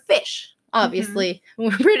and there are fish, obviously.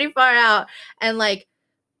 We're pretty far out. And, like,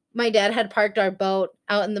 my dad had parked our boat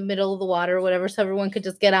out in the middle of the water or whatever, so everyone could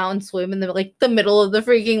just get out and swim in the, like, the middle of the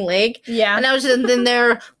freaking lake. Yeah. And I was just in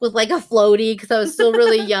there with, like, a floaty because I was still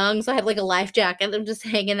really young, so I had, like, a life jacket. I'm just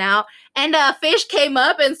hanging out. And a fish came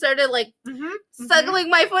up and started, like, suckling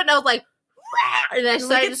my foot, and I was like, Wah! And I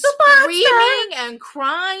started screaming and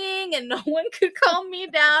crying, and no one could calm me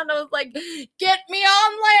down. I was like, get me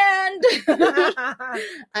on land.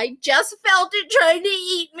 I just felt it trying to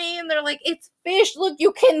eat me. And they're like, it's fish. Look,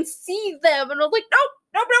 you can see them. And I was like, nope.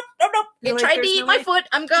 It tried to eat my foot.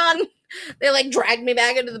 I'm gone. They, like, dragged me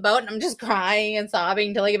back into the boat, and I'm just crying and sobbing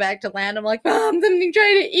until I get back to land. I'm like, Mom, something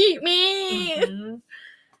tried to eat me.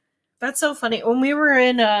 That's so funny. When we were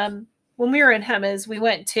in Hemis,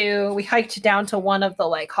 we hiked down to one of the,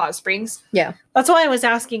 like, hot springs. Yeah. That's why I was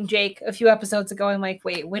asking Jake a few episodes ago. I'm like,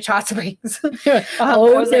 wait, which hot springs? I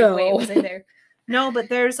was like, wait, was I there? No, but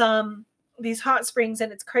there's these hot springs,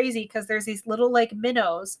 and it's crazy because there's these little, like,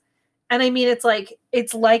 minnows. And I mean, it's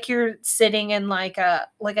like you're sitting in like a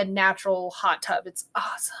natural hot tub. It's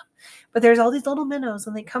awesome. But there's all these little minnows,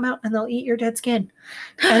 and they come out and they'll eat your dead skin.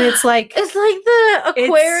 And it's like the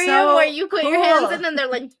aquarium where you put your hands in and they're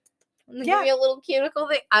like, give you a little cuticle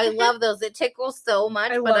thing. I love those. It tickles so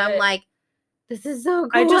much, but I'm like, this is so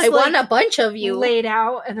cool. I want a bunch of you laid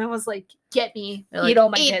out, and I was like, get me, eat all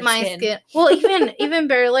my dead skin. Well, even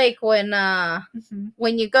Bear Lake, when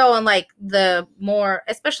you go on, like, the more,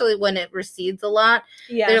 especially when it recedes a lot,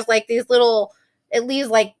 there's, like, these little, it leaves,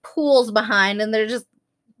 like, pools behind, and they're just,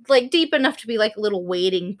 like, deep enough to be, like, a little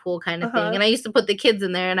wading pool kind of thing. And I used to put the kids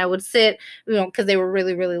in there, and I would sit, you know, because they were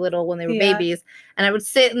really, really little when they were babies, and I would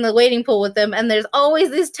sit in the wading pool with them, and there's always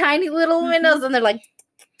these tiny little minnows, and they're like,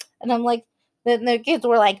 and I'm like, then the kids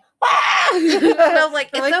were like, ah! And I was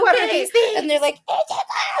like, it's like, okay. What are these things? And they're like,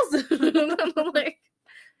 it's us. I'm like,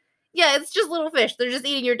 yeah, it's just little fish. They're just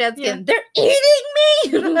eating your dead skin. They're eating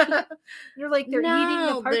me. You're like, they're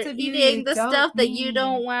eating the parts of you eating the stuff that you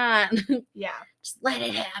don't want. Yeah. Just let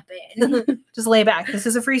it happen. Just lay back. This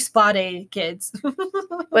is a free spa day, kids.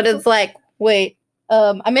 But it's like, wait,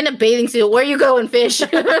 I'm in a bathing suit. Where are you going, fish?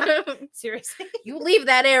 Seriously? You leave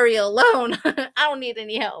that area alone. I don't need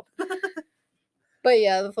any help. But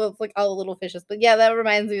yeah, so it's like all the little fishes. But yeah, that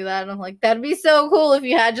reminds me of that. And I'm like, that'd be so cool if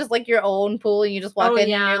you had just, like, your own pool and you just walk in and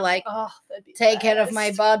you're like, take care of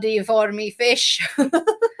my body for me, fish.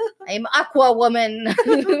 I'm Aqua Woman.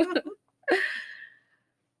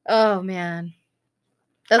 Oh man.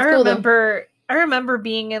 That's cool. I remember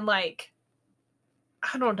being in, like,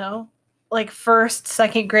 I don't know, like, 1st,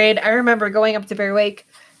 2nd grade. I remember going up to Bear Lake.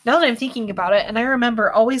 Now that I'm thinking about it, and I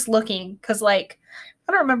remember always looking, because, like,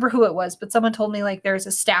 I don't remember who it was, but someone told me, like, there's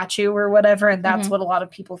a statue or whatever, and that's what a lot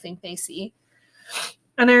of people think they see.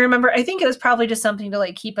 And I remember, I think it was probably just something to,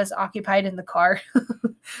 like, keep us occupied in the car.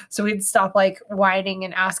 So we'd stop, like, whining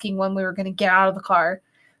and asking when we were going to get out of the car.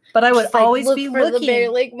 But I would Just, like, always look be for the Bear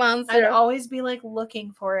looking. Lake I'd monster. always be like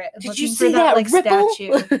looking for it. Did looking you for see that like ripple?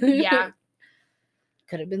 statue. Yeah.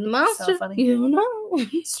 Could have been the monster. So funny. You don't know.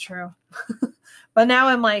 It's true. But now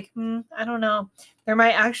I'm like, I don't know. There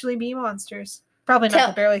might actually be monsters. Probably not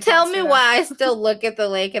the Bear Lake Tell monster, me though. why I still look at the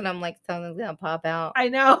lake and I'm like, something's gonna pop out. I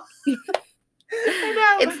know. I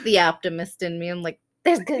know. It's the optimist in me. I'm like,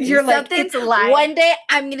 there's gonna be You're like, something. it's alive. One day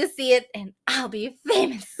I'm gonna see it and I'll be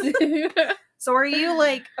famous. So are you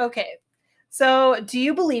like, okay, so do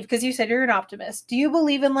you believe, because you said you're an optimist, do you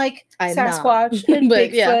believe in like I'm Sasquatch not, and but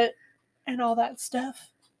Bigfoot yeah. and all that stuff?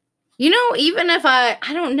 You know, even if I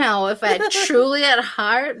don't know if I truly at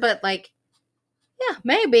heart, but like, yeah,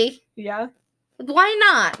 maybe. Yeah. Why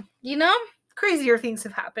not? You know? Crazier things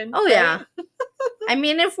have happened. Oh, right? yeah. I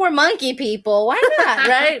mean, if we're monkey people, why not,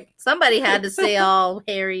 right? Somebody had to stay all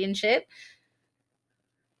hairy and shit.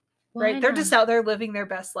 Why Right? They're not? just out there living their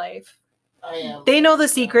best life. I am. They know the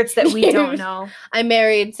secrets that we don't know. I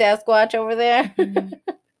married Sasquatch over there. Mhm.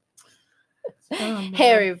 Oh, man.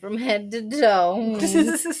 Hairy from head to toe.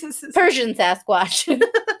 Persian Sasquatch.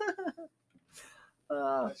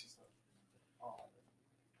 Oh.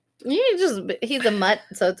 He's a mutt,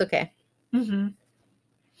 so it's okay. Mm-hmm.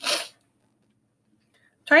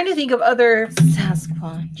 Trying to think of other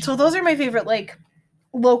Sasquatch. So those are my favorite, like,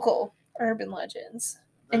 local urban legends.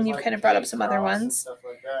 And you There's, kind of like, brought up Cape some other Cross and ones. stuff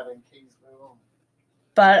like that in Kingsville.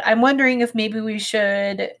 But I'm wondering if maybe we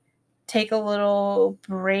should take a little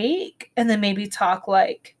break and then maybe talk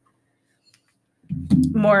like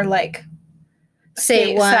more like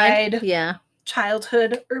Statewide. stateside Yeah,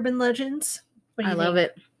 childhood urban legends. What do I you love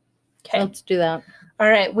think? it. Okay. Let's do that. All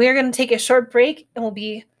right. We're going to take a short break and we'll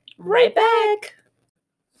be right back.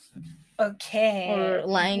 Okay. Or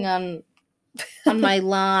lying on my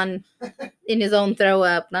lawn in his own throw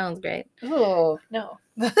up. That was great. Oh, no.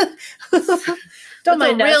 Don't It's a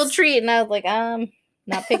mind real us. treat. And I was like,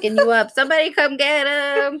 not picking you up. Somebody come get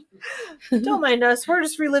him. Don't mind us. We're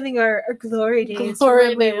just reliving our glory days. Glory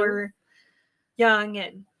When we days. were young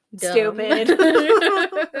and Dumb. stupid.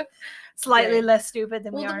 Slightly Right. less stupid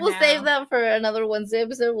than we are We'll now. save that for another Wednesday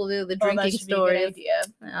episode. We'll do the Oh, that drinking should be a good stories. idea.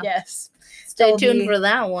 Yeah. Yes. Stay That'll tuned be- for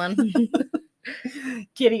that one.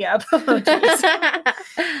 Giddy up. Oh, jeez.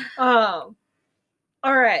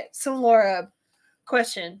 All right. So, Laura,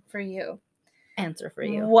 question for you. Answer for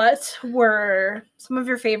you. What were some of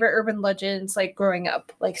your favorite urban legends like growing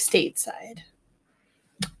up, like stateside?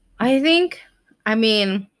 I think, I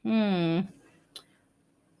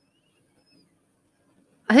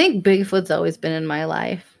think Bigfoot's always been in my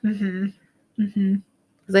life. Mm-hmm. Mm-hmm.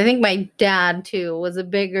 Because I think my dad, too, was a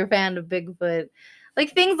bigger fan of Bigfoot.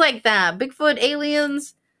 Like, things like that. Bigfoot,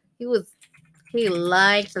 aliens, he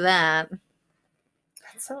liked that.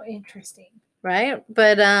 That's so interesting. Right?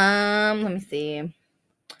 But, let me see.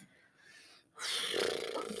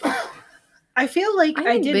 I feel like I I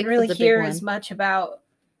think didn't Bigfoot's really a big hear one. as much about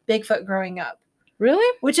Bigfoot growing up,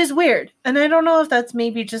 Really? which is weird. And I don't know if that's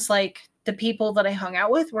maybe just like the people that I hung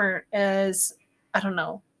out with weren't as, I don't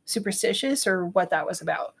know, superstitious or what that was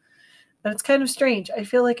about. But it's kind of strange. I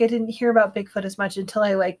feel like I didn't hear about Bigfoot as much until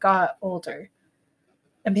I like got older.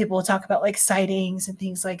 And people will talk about like sightings and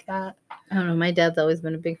things like that. I don't know. My dad's always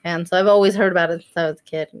been a big fan. So I've always heard about it since I was a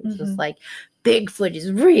kid. It's just like, Bigfoot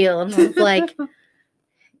is real. And I was like,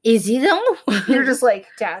 is he though? You're just like,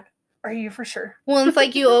 Dad, are you for sure? Well, it's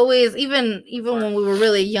like you always, even when we were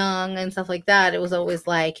really young and stuff like that, it was always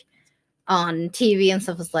like on TV and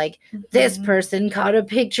stuff. Was like, this person caught a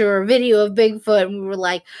picture or video of Bigfoot, and we were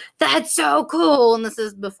like, that's so cool. And this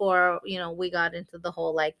is before, we got into the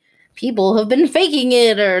whole like, people have been faking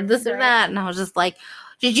it or this or Right. that. And I was just like,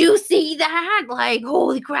 did you see that? Like,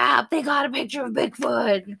 holy crap, they got a picture of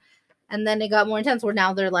Bigfoot. And then it got more intense where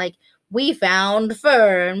now they're like, we found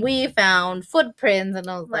fur and we found footprints. And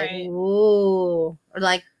I was Right. like, ooh. Or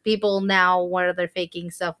like people now where they're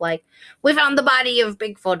faking stuff like, we found the body of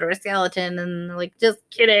Bigfoot or a skeleton. And they're like, just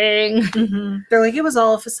kidding. Mm-hmm. They're like, it was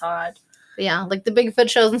all a facade. But yeah, like the Bigfoot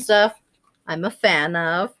shows and stuff, I'm a fan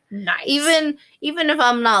of. Nice. Even if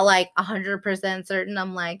I'm not like 100% certain,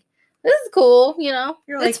 I'm like, this is cool, You're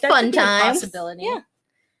like, it's that fun could be a times. possibility. Yeah.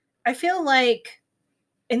 I feel like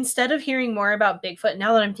instead of hearing more about Bigfoot,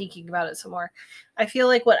 now that I'm thinking about it some more, I feel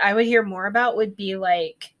like what I would hear more about would be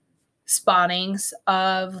like spawnings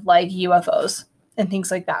of like UFOs and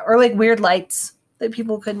things like that, or like weird lights that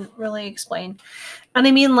people couldn't really explain. And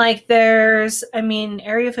I mean, like Area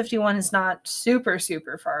 51 is not super,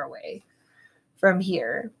 super far away from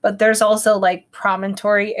here, but there's also like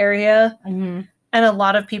Promontory area. Mm-hmm. And a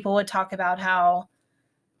lot of people would talk about how,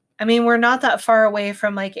 I mean, we're not that far away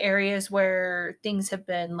from like areas where things have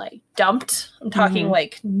been like dumped. I'm talking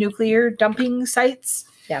like nuclear dumping sites.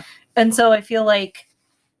 Yeah. And so I feel like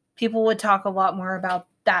people would talk a lot more about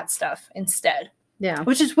that stuff instead. Yeah.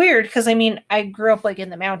 Which is weird because I mean, I grew up like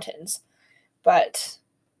in the mountains, but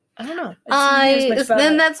I don't know.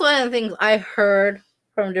 Then that's one of the things I heard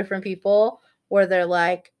from different people where they're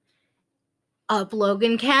like, up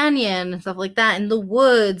Logan Canyon and stuff like that in the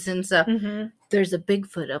woods and stuff. There's a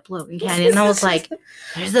Bigfoot up Logan Canyon. And I was like,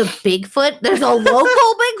 there's a Bigfoot? There's a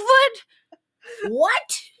local Bigfoot?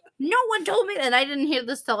 What? No one told me that. And I didn't hear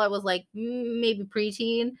this till I was like maybe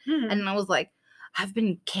preteen. And I was like, I've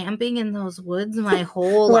been camping in those woods my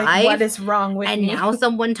whole life. What is wrong with me? And now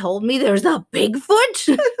someone told me there's a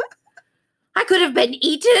Bigfoot? I could have been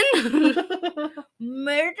eaten.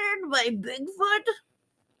 Murdered by Bigfoot?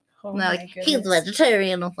 Oh, like, he's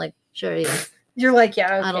vegetarian. I was like, sure he is. You're like,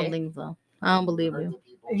 yeah, okay. I don't think so. I don't believe you.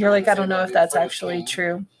 You're like, I don't know if that's actually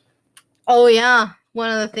true. Oh, yeah.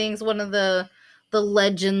 One of the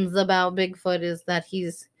legends about Bigfoot is that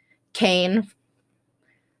he's Cain.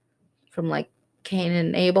 From, like, Cain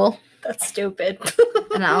and Abel. That's stupid.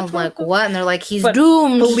 And I was like, what? And they're like, he's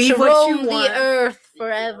doomed to roam the earth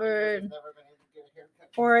forever.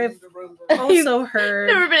 Or I've also heard...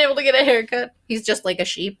 Never been able to get a haircut. He's just like a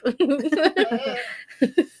sheep. I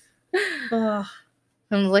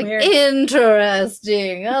was like,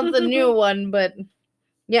 interesting. That's a new one. But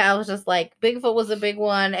yeah, I was just like, Bigfoot was a big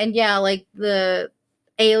one. And yeah, like the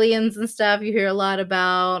aliens and stuff you hear a lot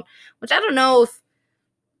about, which I don't know if...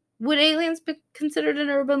 Would aliens be considered an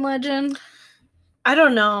urban legend? I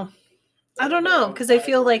don't know. Because I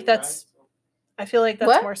feel like that's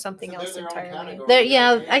what? more something else entirely.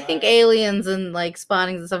 Yeah, I think aliens and like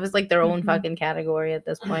spawnings and stuff is like their own fucking category at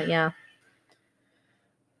this point. Yeah.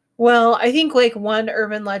 Well, I think like one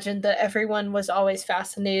urban legend that everyone was always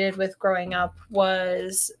fascinated with growing up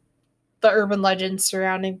was the urban legend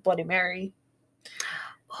surrounding Bloody Mary.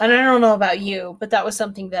 And I don't know about you, but that was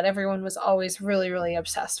something that everyone was always really, really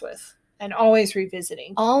obsessed with and always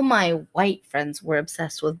revisiting. All my white friends were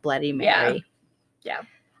obsessed with Bloody Mary. Yeah.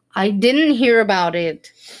 I didn't hear about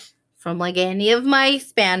it from like any of my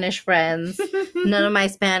Spanish friends, none of my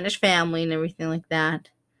Spanish family and everything like that.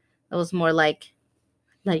 It was more like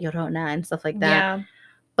La Llorona and stuff like that. Yeah.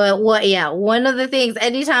 But one of the things,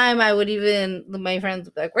 anytime I would my friends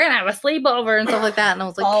would be like, we're going to have a sleepover and stuff like that. And I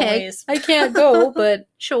was like, okay, I can't go, but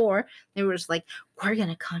sure. They were just like, we're going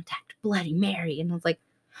to contact Bloody Mary. And I was like,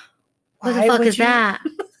 what the fuck is that?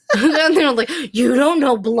 And they were like, you don't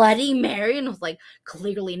know Bloody Mary? And I was like,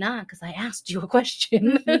 clearly not, because I asked you a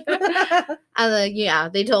question. And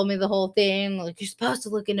they told me the whole thing. Like, you're supposed to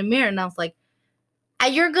look in the mirror. And I was like,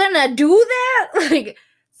 you're going to do that? Like,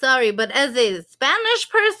 sorry, but as a Spanish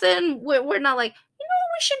person, we're not like, you know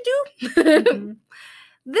what we should do?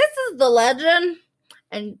 This is the legend,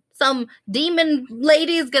 and some demon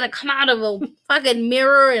lady is going to come out of a fucking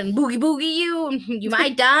mirror and boogie you, and you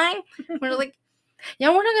might die. We're like, yeah,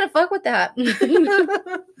 we're not going to fuck with that.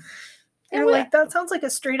 You're like, that sounds like a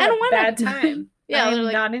straight up bad time. Yeah, I'm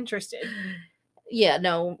like, not interested. Yeah,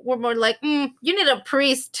 no, we're more like, you need a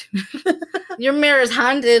priest. Your mirror's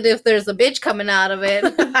haunted if there's a bitch coming out of it.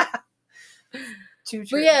 Too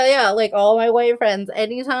true. But yeah, like all my white friends,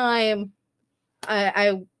 anytime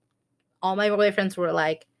all my white friends were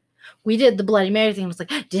like, we did the Bloody Mary thing. I was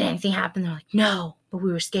like, did anything happen? They're like, no, but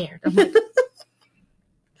we were scared. I'm like,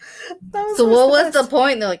 so what was the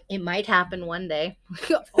point? They're like, it might happen one day.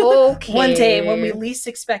 Okay. One day when we least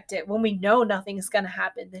expect it, when we know nothing is going to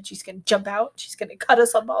happen, then she's going to jump out. She's going to cut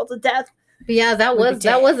us all to death. But yeah, that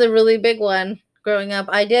was a really big one growing up.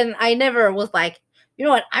 I never was like, you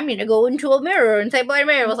know what? I'm going to go into a mirror and say Bloody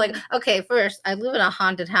Mary. I was like, okay, first, I live in a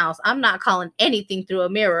haunted house. I'm not calling anything through a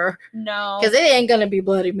mirror. No. Because it ain't going to be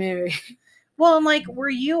Bloody Mary. Well, I'm like, were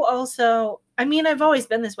you also, I mean, I've always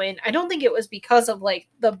been this way. And I don't think it was because of like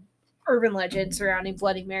the urban legend surrounding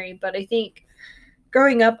Bloody Mary, but I think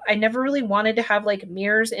growing up, I never really wanted to have like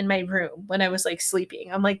mirrors in my room when I was like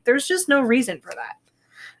sleeping. I'm like, there's just no reason for that.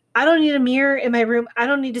 I don't need a mirror in my room. I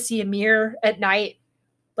don't need to see a mirror at night.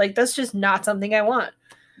 Like, that's just not something I want.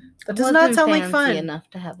 That does not sound like fun. Enough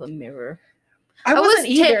to have a mirror. I wasn't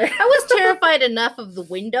either. I was terrified enough of the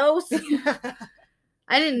windows.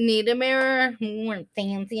 I didn't need a mirror. We weren't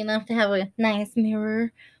fancy enough to have a nice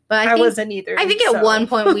mirror. But I wasn't either. I think at one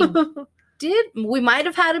point we might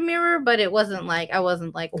have had a mirror, but it wasn't like, I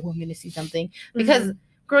wasn't like, oh, I'm going to see something. Because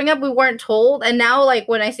growing up, we weren't told. And now, like,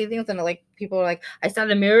 when I see things and like people are like, I saw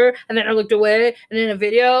the mirror and then I looked away and in a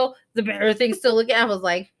video, the mirror thing's still looking. I was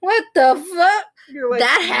like, what the fuck? You're like,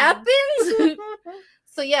 that happens?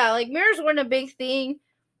 So yeah, like mirrors weren't a big thing.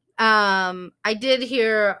 I did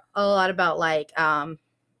hear a lot about like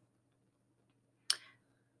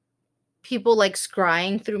people like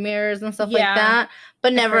scrying through mirrors and stuff like Yeah, that,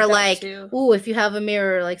 but I never heard that like, too. ooh, if you have a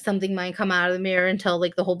mirror, like something might come out of the mirror until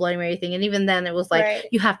like the whole Bloody Mary thing. And even then, it was like Right.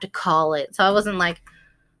 you have to call it. So I wasn't like,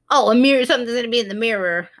 oh, a mirror, something's gonna be in the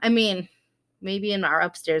mirror. I mean, maybe in our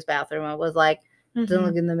upstairs bathroom, I was like, don't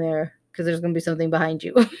look in the mirror because there's gonna be something behind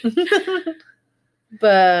you.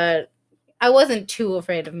 But I wasn't too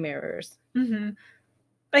afraid of mirrors.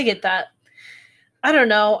 I get that. I don't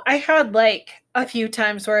know. I had like a few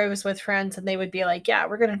times where I was with friends and they would be like, yeah,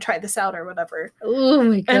 we're going to try this out or whatever. Oh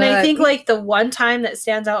my God. And I think like the one time that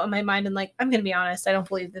stands out in my mind, and like, I'm going to be honest, I don't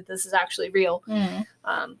believe that this is actually real.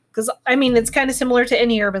 Because I mean, it's kind of similar to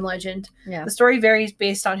any urban legend. Yeah. The story varies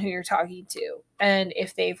based on who you're talking to and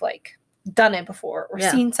if they've like done it before or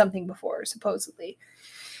seen something before, supposedly.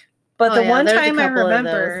 But the one time I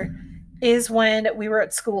remember is when we were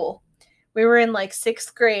at school. We were in like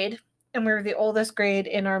 6th grade. And we were the oldest grade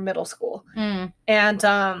in our middle school. And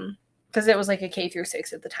because it was like a K through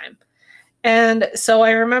 6 at the time. And so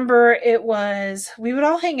I remember we would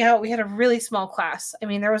all hang out. We had a really small class. I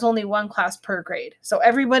mean, there was only one class per grade. So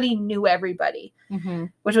everybody knew everybody,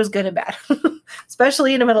 which was good and bad,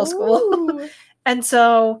 especially in a middle school. And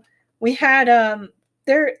so we had,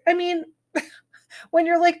 when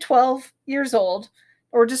you're like 12 years old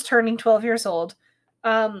or just turning 12 years old,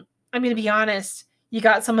 I'm going to be honest, you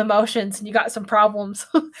got some emotions and you got some problems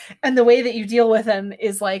and the way that you deal with them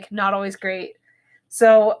is like not always great.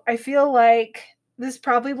 So I feel like this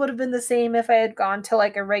probably would have been the same if I had gone to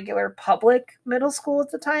like a regular public middle school at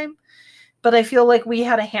the time. But I feel like we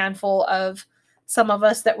had a handful of some of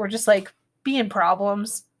us that were just like being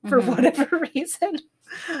problems for whatever reason.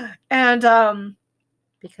 And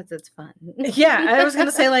because it's fun. Yeah, I was going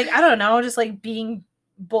to say like, I don't know, just like being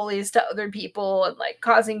bullies to other people and like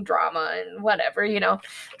causing drama and whatever,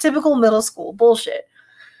 typical middle school bullshit.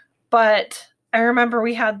 But I remember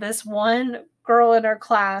we had this one girl in our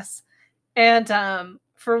class and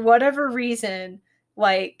for whatever reason,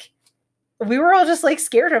 like we were all just like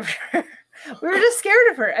scared of her. We were just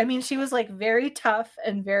scared of her. I mean, she was like very tough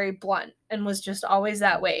and very blunt and was just always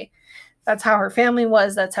that way. That's how her family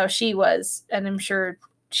was. That's how she was. And I'm sure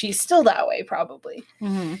she's still that way probably.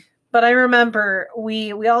 But I remember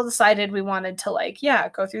we all decided we wanted to like,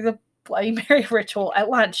 go through the Bloody Mary ritual at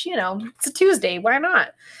lunch. It's a Tuesday. Why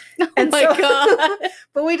not? Oh my God.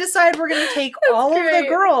 But we decided we're going to take all of the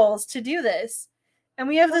girls to do this. And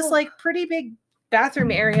we have this like pretty big bathroom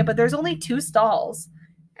area, but there's only 2 stalls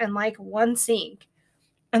and like 1 sink.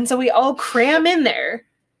 And so we all cram in there.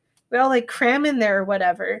 We all like cram in there or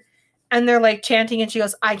whatever. And they're like chanting and she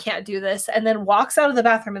goes, I can't do this. And then walks out of the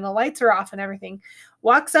bathroom and the lights are off and everything.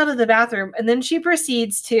 Walks out of the bathroom and then she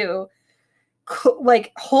proceeds to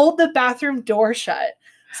like hold the bathroom door shut.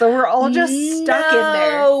 So we're all just stuck in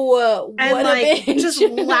there. And like just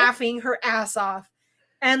laughing her ass off.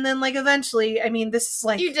 And then like eventually, I mean, this is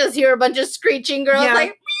like. You just hear a bunch of screeching girls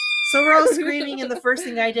like. So we're all screaming. And the first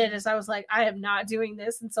thing I did is I was like, I am not doing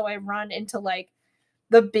this. And so I run into like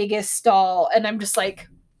the biggest stall and I'm just like.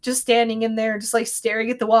 Just standing in there, just like staring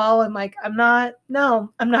at the wall. I'm like, I'm not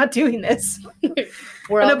doing this. And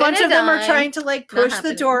a bunch of them are trying to like push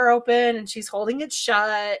the door open and she's holding it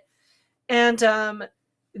shut. And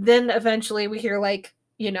then eventually we hear like,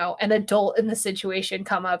 an adult in the situation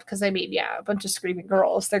come up. Cause I mean, a bunch of screaming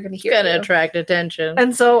girls, they're going to hear Gonna attract attention.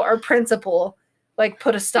 And so our principal like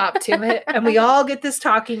put a stop to it and we all get this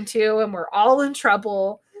talking to and we're all in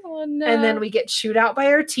trouble. Oh, no. And then we get chewed out by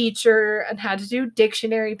our teacher and had to do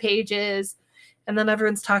dictionary pages. And then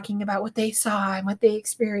everyone's talking about what they saw and what they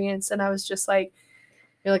experienced. And I was just like,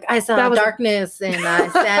 you're like, I saw darkness and I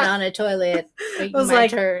sat on a toilet. It was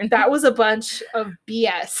like, turn. That was a bunch of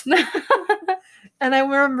BS. And I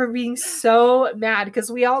remember being so mad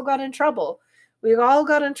because we all got in trouble. We all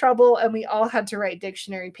got in trouble and we all had to write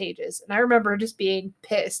dictionary pages. And I remember just being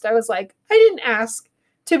pissed. I was like, I didn't ask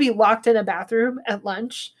to be locked in a bathroom at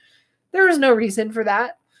lunch. There was no reason for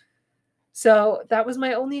that. So that was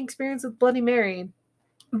my only experience with Bloody Mary.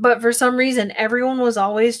 But for some reason, everyone was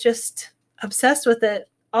always just obsessed with it.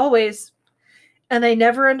 Always. And I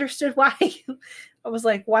never understood why. I was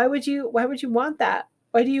like, why would you want that?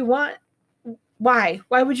 Why would you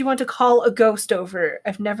want to call a ghost over?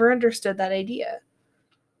 I've never understood that idea.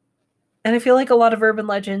 And I feel like a lot of urban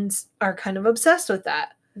legends are kind of obsessed with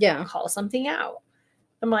that. Yeah. Call something out.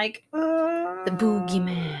 I'm like, the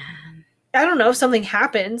boogeyman. I don't know if something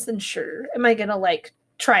happens, then sure. Am I going to like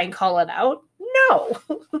try and call it out? No.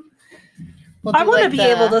 I want to be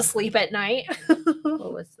able to sleep at night.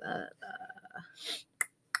 What was that?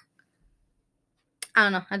 I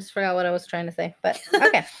don't know. I just forgot what I was trying to say. But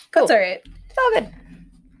okay, cool. That's all right. It's all good.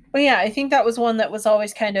 Well, yeah, I think that was one that was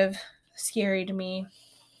always kind of scary to me.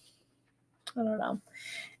 I don't know.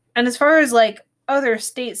 And as far as like other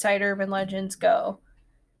stateside urban legends go,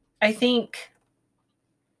 I think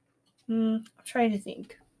I'm trying to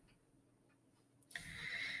think.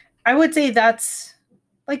 I would say that's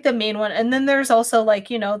like the main one. And then there's also like,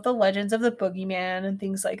 you know, the legends of the boogeyman and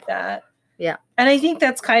things like that. Yeah. And I think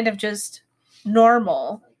that's kind of just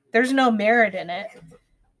normal. There's no merit in it.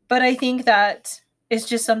 But I think that it's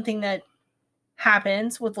just something that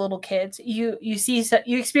happens with little kids. You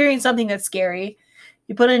experience something that's scary.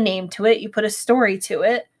 You put a name to it. You put a story to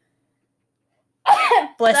it.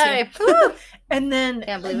 Bless you. And then,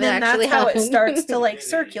 Can't believe and then that's how it starts to like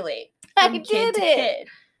circulate from kid to kid.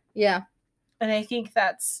 Yeah. And I think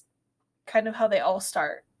that's kind of how they all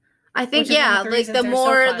start. I think, yeah, like the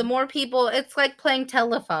more people, it's like playing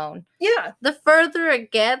telephone. Yeah. The further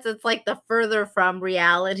it gets, it's like the further from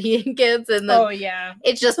reality it gets. And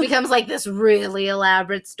it just becomes like this really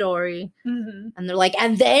elaborate story. Mm-hmm. And they're like,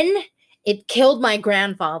 and then it killed my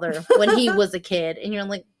grandfather when he was a kid. And you're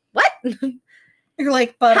like, what? You're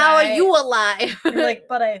like, but how are you alive? You're like,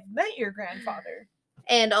 but I've met your grandfather.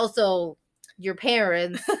 And also your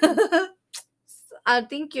parents. I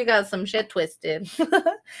think you got some shit twisted.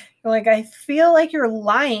 You're like, I feel like you're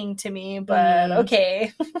lying to me, but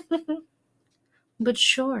okay. But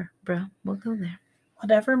sure, bro. We'll go there.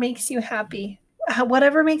 Whatever makes you happy.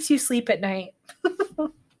 Whatever makes you sleep at night.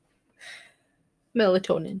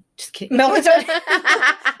 Melatonin. Just kidding. Melatonin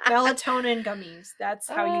gummies. That's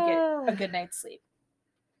how you get a good night's sleep.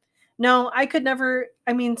 No, I could never.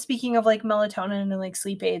 I mean, speaking of like melatonin and like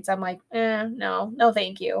sleep aids, I'm like, no,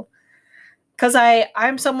 thank you. Because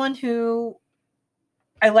I'm someone who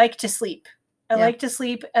I like to sleep. I like to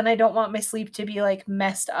sleep, and I don't want my sleep to be like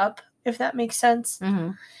messed up, if that makes sense.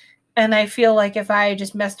 Mm-hmm. And I feel like if I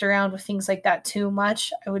just messed around with things like that too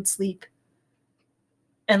much, I would sleep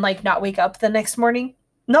and like not wake up the next morning.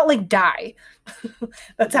 Not like die.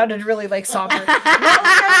 That sounded really like somber. not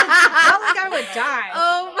like I would die.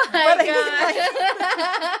 Oh my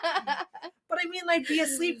god. But I mean, I'd be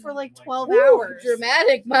asleep for like 12 hours.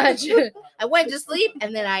 Dramatic much. I went to sleep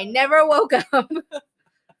and then I never woke up.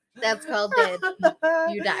 That's called dead.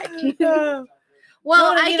 You died.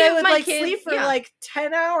 Well, no, I mean, I would my like kids, sleep for like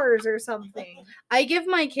 10 hours or something. I give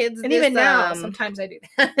my kids and even now, sometimes I do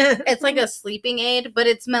that. It's like a sleeping aid, but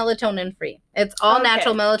it's melatonin free. It's all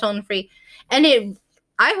natural melatonin free. And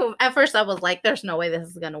at first I was like, there's no way this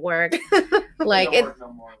is going to work. Like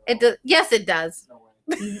it does. Yes, it does. No way.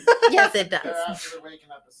 Yes, it does. After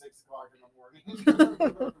waking up at 6 o'clock in the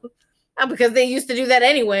morning. Because they used to do that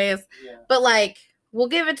anyways. Yeah. But like, we'll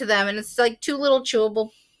give it to them, and it's like 2 little chewable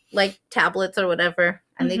like tablets or whatever,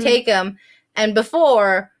 and they take them. And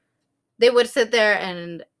before, they would sit there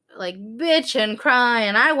and like bitch and cry,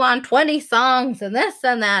 and I want 20 songs and this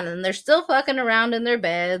and that, and they're still fucking around in their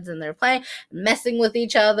beds, and they're playing, messing with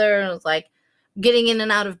each other, and it's like getting in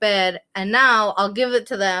and out of bed. And now I'll give it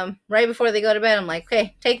to them right before they go to bed. I'm like,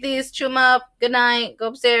 okay, take these, chew them up, good night, go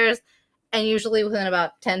upstairs. And usually within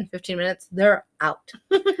about 10-15 minutes, they're out.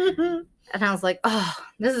 And I was like, oh,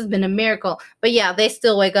 this has been a miracle. But yeah, they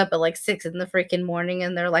still wake up at like 6 in the freaking morning,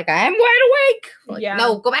 and they're like, I am wide awake. Like,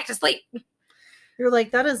 no, go back to sleep. You're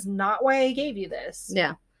like, that is not why I gave you this.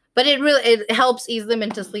 Yeah. But it helps ease them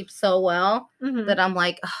into sleep so well that I'm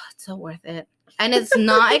like, oh, it's so worth it. And it's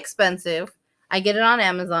not expensive. I get it on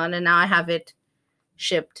Amazon, and now I have it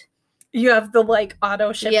shipped. You have the like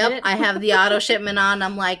auto shipment? Yep, I have the auto shipment on.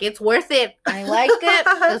 I'm like, it's worth it. I like it.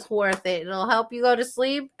 It's worth it. It'll help you go to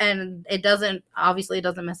sleep, and it doesn't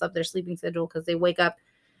mess up their sleeping schedule because they wake up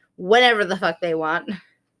whenever the fuck they want.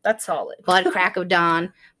 That's solid. Blood crack of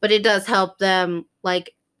dawn. But it does help them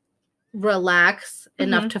like relax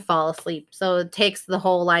enough to fall asleep. So it takes the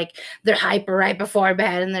whole like they're hyper right before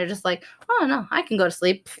bed, and they're just like, oh no, I can go to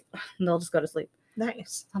sleep. And they'll just go to sleep.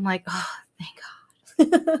 Nice. I'm like, oh, thank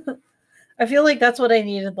God. I feel like that's what I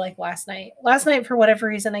needed like last night. Last night, for whatever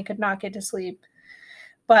reason, I could not get to sleep.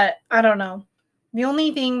 But I don't know. The only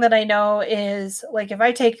thing that I know is like if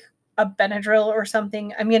I take a Benadryl or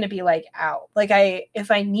something, I'm going to be like out. Like if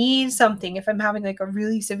I need something, if I'm having like a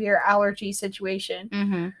really severe allergy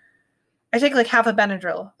situation, I take like half a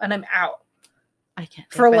Benadryl and I'm out. I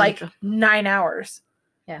can't for like 9 hours.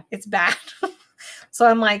 Yeah. It's bad. So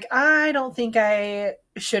I'm like, I don't think I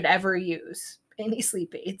should ever use any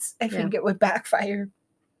sleep aids. I think it would backfire.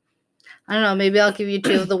 I don't know. Maybe I'll give you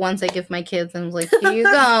 2 of the ones I give my kids, and I'm like, here you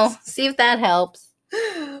go. See if that helps.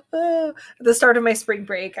 At the start of my spring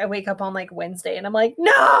break, I wake up on like Wednesday and I'm like,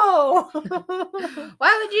 no!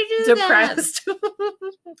 Why would you do Depressed.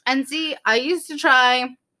 that? And see, I used to try.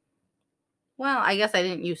 Well, I guess I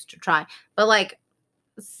didn't used to try, but like,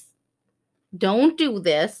 don't do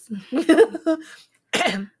this.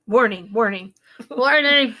 Warning, warning.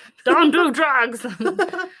 Warning, don't do drugs.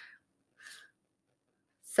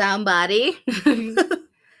 Somebody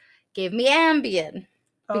gave me Ambien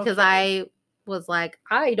because I was like,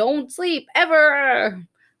 I don't sleep ever.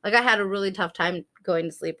 Like, I had a really tough time going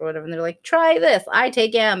to sleep or whatever. And they're like, try this. I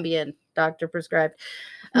take Ambien. Doctor prescribed.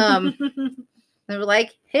 They were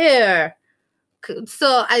like, here.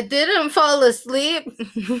 So I didn't fall asleep.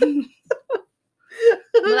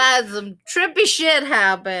 But I had some trippy shit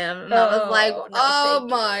happen. And I was like, oh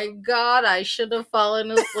my God, I should have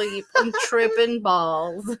fallen asleep. I'm tripping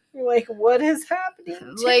balls. You're like, what is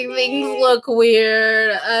happening? Like, things look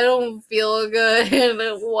weird. I don't feel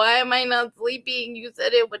good. Why am I not sleeping? You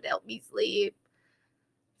said it would help me sleep.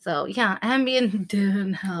 So, yeah, Ambien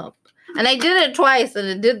didn't help. And I did it twice, and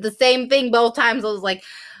it did the same thing both times. I was like,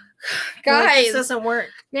 guys, this doesn't work.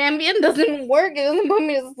 Ambien doesn't work. It doesn't put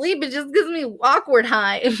me to sleep. It just gives me awkward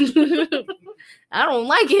high. I don't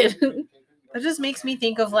like it. It just makes me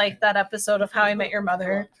think of like that episode of How I Met Your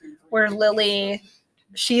Mother where Lily,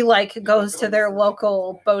 she like goes to their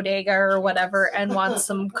local bodega or whatever and wants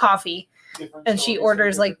some coffee, and she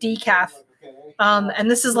orders like decaf. And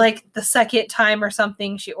this is like the second time or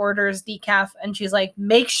something she orders decaf, and she's like,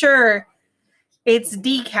 make sure it's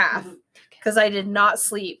decaf because I did not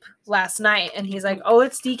sleep last night. And he's like, oh,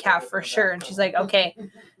 it's decaf for sure. And she's like, okay.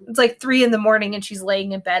 It's like 3 a.m. and she's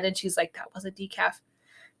laying in bed and she's like, that was a decaf.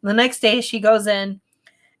 And the next day she goes in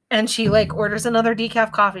and she like orders another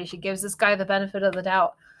decaf coffee. She gives this guy the benefit of the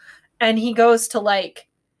doubt. And he goes to like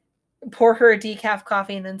pour her a decaf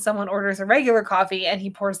coffee, and then someone orders a regular coffee and he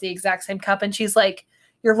pours the exact same cup. And she's like,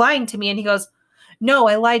 you're lying to me. And he goes, no,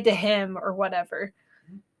 I lied to him or whatever.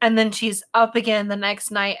 And then she's up again the next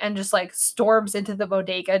night and just like storms into the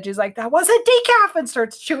bodega. And she's like, that wasn't decaf, and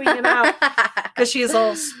starts chewing it out because she's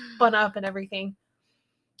all spun up and everything.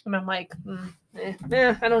 And I'm like,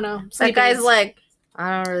 I don't know. That guy's like,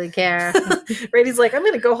 I don't really care. Brady's like, I'm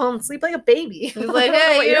going to go home and sleep like a baby. He's like,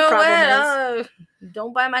 hey, you know what?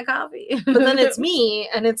 Don't buy my coffee. But then it's me,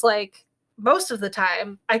 and it's like, most of the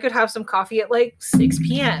time, I could have some coffee at like 6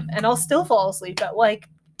 p.m. and I'll still fall asleep at like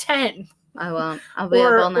 10. I won't. I'll be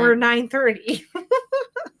up all night. Or 9:30.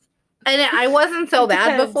 And I wasn't so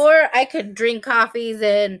bad before. I could drink coffees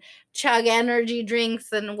and chug energy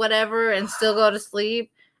drinks and whatever and still go to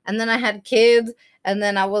sleep. And then I had kids, and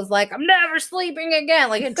then I was like, I'm never sleeping again.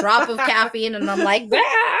 Like a drop of caffeine, and I'm like,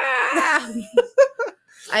 ah!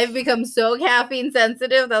 I've become so caffeine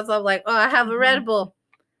sensitive. That's why I'm like, oh, I have a Red Bull.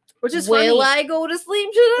 Which is Will funny. I go to sleep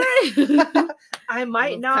today? I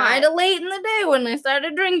might not. Kind of late in the day when I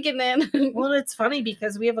started drinking it. Well, it's funny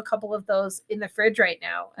because we have a couple of those in the fridge right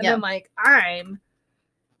now. And Yeah. I'm like, I'm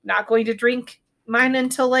not going to drink mine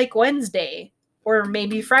until like Wednesday or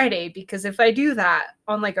maybe Friday, because if I do that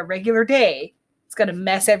on like a regular day, it's going to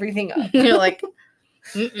mess everything up. You're like,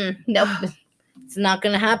 nope, it's not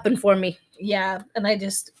going to happen for me. Yeah. And I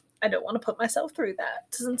don't want to put myself through that.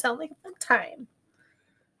 It doesn't sound like a fun time.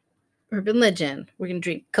 Urban legend. We're going to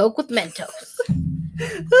drink Coke with Mentos.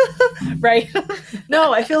 Right.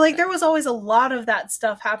 No, I feel like there was always a lot of that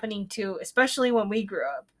stuff happening too, especially when we grew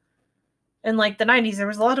up. In like the 90s, there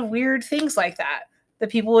was a lot of weird things like that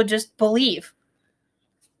people would just believe.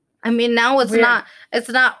 I mean, now it's Weird.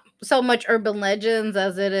 not so much urban legends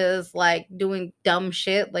as it is like doing dumb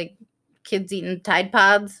shit, like kids eating Tide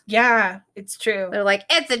Pods. Yeah, it's true. They're like,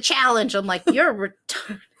 it's a challenge. I'm like, you're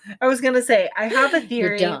retarded. I was going to say, I have a You're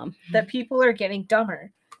theory dumb. that people are getting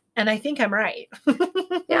dumber. And I think I'm right.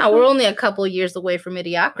 Yeah, we're only a couple years away from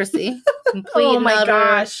Idiocracy. Complete Oh my and utter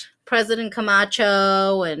gosh. President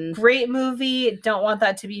Camacho, and Great movie. Don't want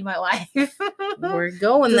that to be my life. we're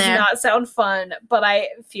going Does there. not sound fun, but I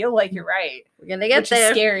feel like you're right. We're going to get Which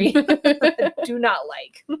there. is scary. Do not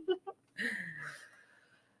like.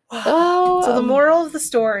 Oh, So the moral of the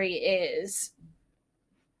story is,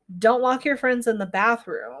 don't lock your friends in the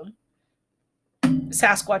bathroom.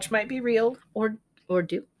 Sasquatch might be real. or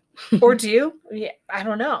do. Or do? Yeah, I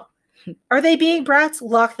don't know. Are they being brats?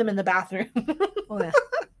 Lock them in the bathroom. Oh, yeah.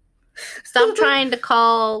 Stop trying to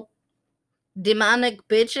call demonic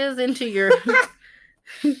bitches into your...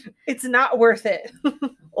 It's not worth it.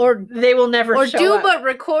 or They will never or show do, up. but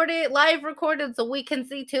record it, live recorded, so we can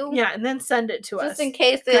see too. Yeah, and then send it to us. Just in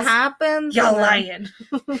case it 'Cause happens. You're and then-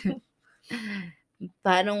 lying. If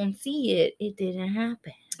I don't see it, it didn't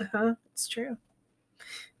happen. It's true.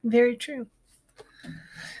 Very true.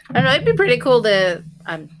 I don't know. It'd be pretty cool to.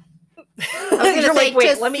 I was gonna You're say like,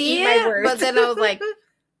 wait, to let me see eat my it, words. but then I was like,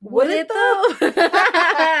 would it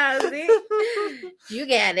though? See? You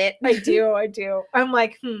get it. I do. I'm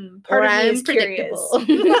like, part Or of me I'm is curious.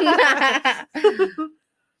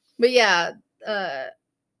 But yeah,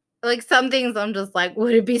 like some things I'm just like,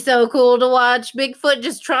 would it be so cool to watch Bigfoot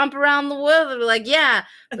just tromp around the woods? And be like, yeah.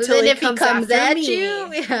 But Until then he if he comes comes after at me.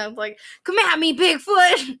 you, yeah, I'm like, come at me,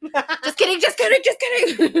 Bigfoot. Just kidding.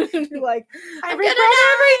 You're like, I I'm regret gonna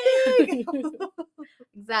everything.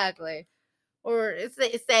 Exactly. Or it's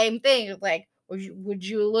the same thing. It's like, would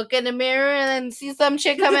you look in the mirror and see some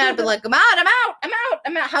chick come out and be like, I'm out.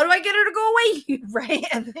 How do I get her to go away? Right?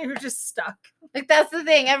 And they were just stuck. Like, that's the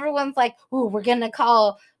thing. Everyone's like, oh, we're gonna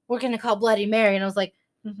call Bloody Mary. And I was like,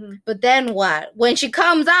 but then what? When she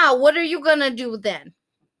comes out, what are you gonna do then?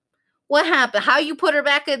 What happened? How you put her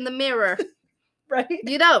back in the mirror? Right?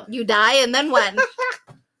 You don't. You die, and then what?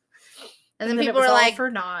 And then people it was are all like, for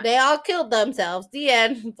naught. they all killed themselves. The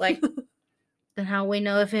end. It's like, then how we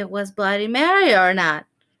know if it was Bloody Mary or not?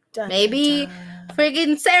 Dun, Maybe dun, dun.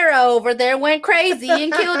 friggin' Sarah over there went crazy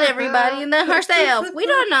and killed everybody and then herself. We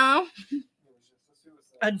don't know.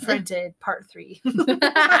 Unfriended part 3.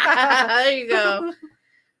 There you go.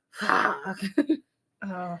 Fuck.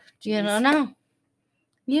 Oh, You don't know.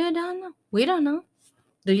 You don't know. We don't know.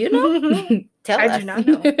 Do you know? Tell us. I do not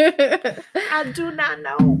know. I do not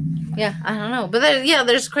know. Yeah, I don't know. But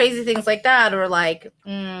there's crazy things like that, or like,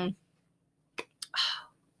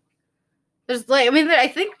 there's like, I mean, I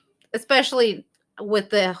think especially with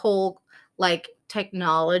the whole like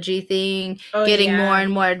technology thing getting more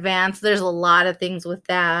and more advanced, there's a lot of things with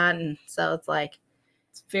that, and so it's like,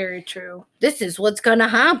 it's very true. This is what's gonna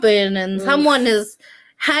happen, and someone has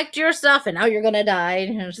hacked your stuff, and now you're gonna die.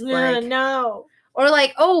 And you're just like, no. or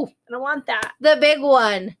like, oh, I don't want that. the big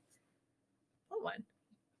one. What one?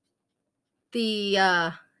 The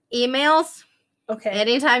emails. Okay.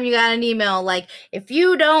 Anytime you got an email, like, if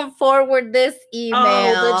you don't forward this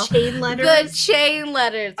email, the chain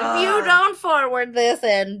letters. If you don't forward this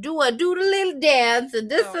and do a doodle dance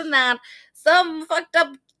and this and that, some fucked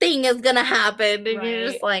up thing is gonna happen, and you're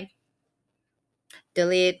just like,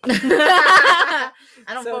 delete. I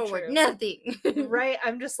don't forward nothing. Right?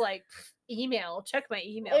 I'm just like, email. Check my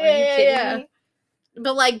email. Yeah, Are you kidding me?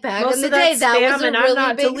 But like back Most in the of that day, that was spam, a and I'm really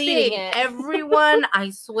not big deleting thing. it. Everyone, I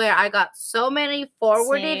swear, I got so many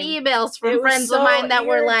forwarded Same. emails from It was friends so of mine that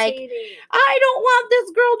were like, irritating. I don't want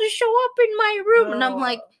this girl to show up in my room. And I'm Oh.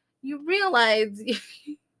 like, you realize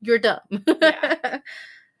you're dumb. Yeah.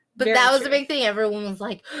 But Very that was true. a big thing. Everyone was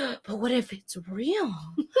like, but what if it's real?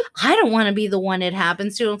 I don't want to be the one it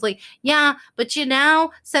happens to. It's like, yeah, but you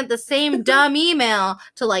now sent the same dumb email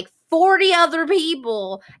to like 40 other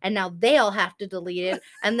people, and now they all have to delete it.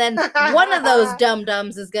 And then one of those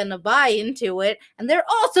dum-dums is going to buy into it, and they're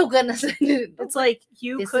also going to send it. It's like,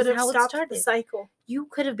 you This could is have how it stopped started. the cycle. You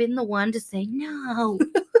could have been the one to say, no,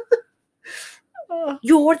 Oh.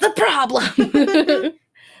 you're the problem.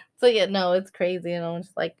 So yeah, no, it's crazy, and I'm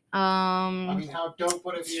just like, I mean, how dope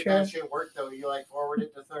would it be if Sure. that shit worked though? You like forward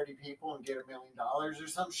it to 30 people and get $1 million or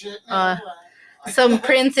some shit. some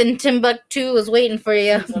prince in Timbuktu is waiting for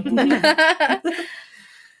you.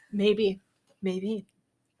 Maybe.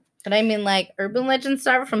 But I mean, like, urban legends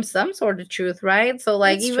start from some sort of truth, right? So,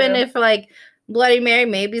 like, That's even true. if, like, Bloody Mary,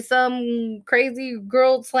 maybe some crazy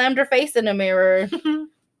girl slammed her face in a mirror.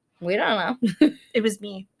 We don't know. It was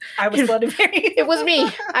me. I was Bloody Mary. It was me.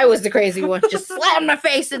 I was the crazy one. Just slammed my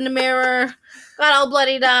face in the mirror, got all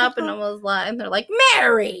bloodied up, and I was like, and they're like,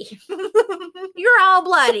 Mary, you're all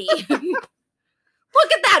bloody.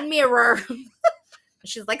 Look at that mirror.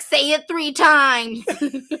 She's like, say it 3 times.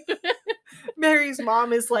 Mary's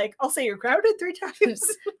mom is like, I'll say you're crowded 3 times.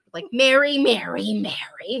 Like, Mary, Mary,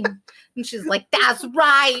 Mary. And she's like, that's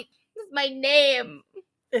right. That's my name.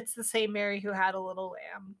 It's the same Mary who had a little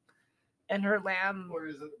lamb. And her lamb Or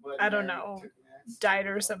is it I don't Mary know. took an axe? died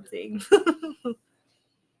or something.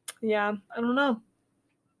 Yeah, I don't know.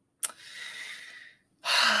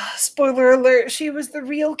 Spoiler alert, she was the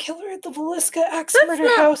real killer at the Velisca axe That's murder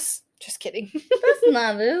not- house. Just kidding. That's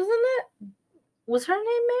not it, isn't it? Was her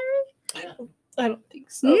name Mary? Yeah. I don't think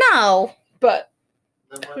so. No. But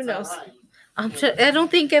Then what's Who that knows? line? I don't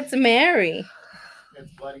think it's Mary.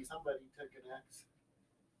 It's bloody. Somebody took an axe,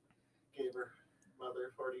 gave her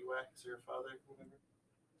mother 40 whacks, or father,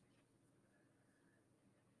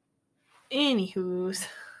 anywho's.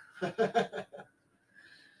 whatever.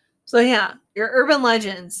 So yeah, your urban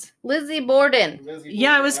legends. Lizzie Borden.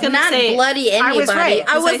 Yeah, I was gonna Not say, bloody I anybody. was right,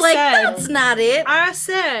 I 'cause was I like, said- that's not it. I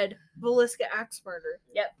said Velisca axe murder.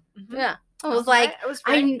 Yep. Yeah. I was like, I was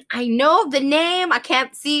right. I know the name. I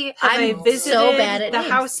can't see. Have I I'm visited so bad at the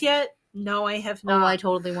names. house yet? No, I have not. Oh, I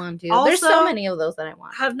totally want to. Also, there's so many of those that I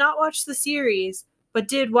want. Have not watched the series, but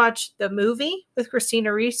did watch the movie with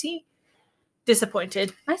Christina Ricci.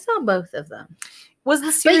 Disappointed. I saw both of them. Was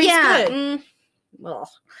the series good?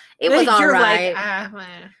 Well, it was all You're right. Like,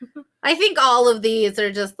 I think all of these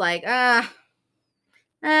are just like, like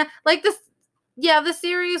this. Yeah, the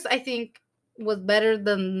series I think was better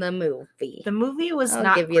than the movie. The movie was I'll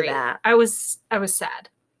not give you great. that. I was sad.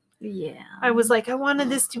 Yeah. I was like, I wanted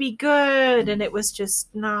this to be good, and it was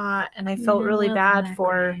just not. And I felt really bad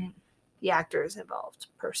for the actors involved,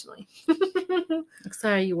 personally.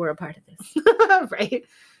 Sorry you were a part of this. Right?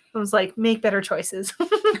 I was like, make better choices.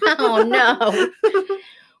 Oh, no.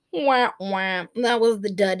 Wah, wah. That was the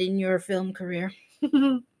dud in your film career.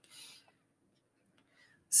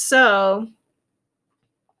 So,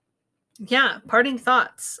 yeah, parting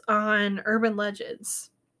thoughts on urban legends.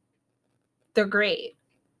 They're great.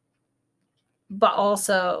 But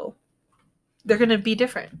also, they're going to be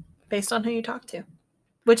different based on who you talk to.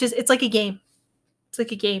 It's like a game. It's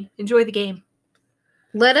like a game. Enjoy the game.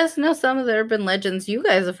 Let us know some of the urban legends you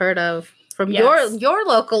guys have heard of from Yes. your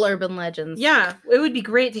local urban legends. Yeah, it would be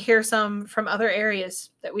great to hear some from other areas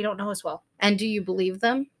that we don't know as well. And do you believe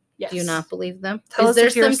them? Yes. Do you not believe them? Tell us Is there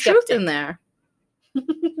if you're a some truth skeptic. in there?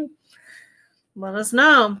 Let us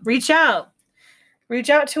know. Reach out. Reach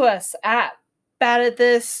out to us at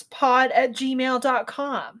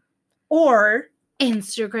badathispod@gmail.com or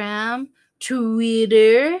Instagram,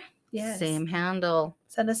 Twitter, yes, same handle.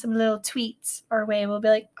 Send us some little tweets our way and we'll be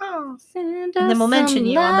like, oh. Send And then we'll mention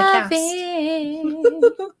you on the cast.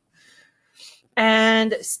 loving.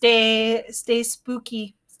 And stay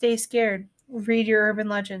spooky. Stay scared. Read your urban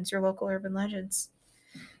legends, your local urban legends.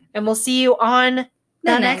 And we'll see you on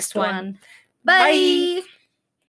The next one. Bye. Bye.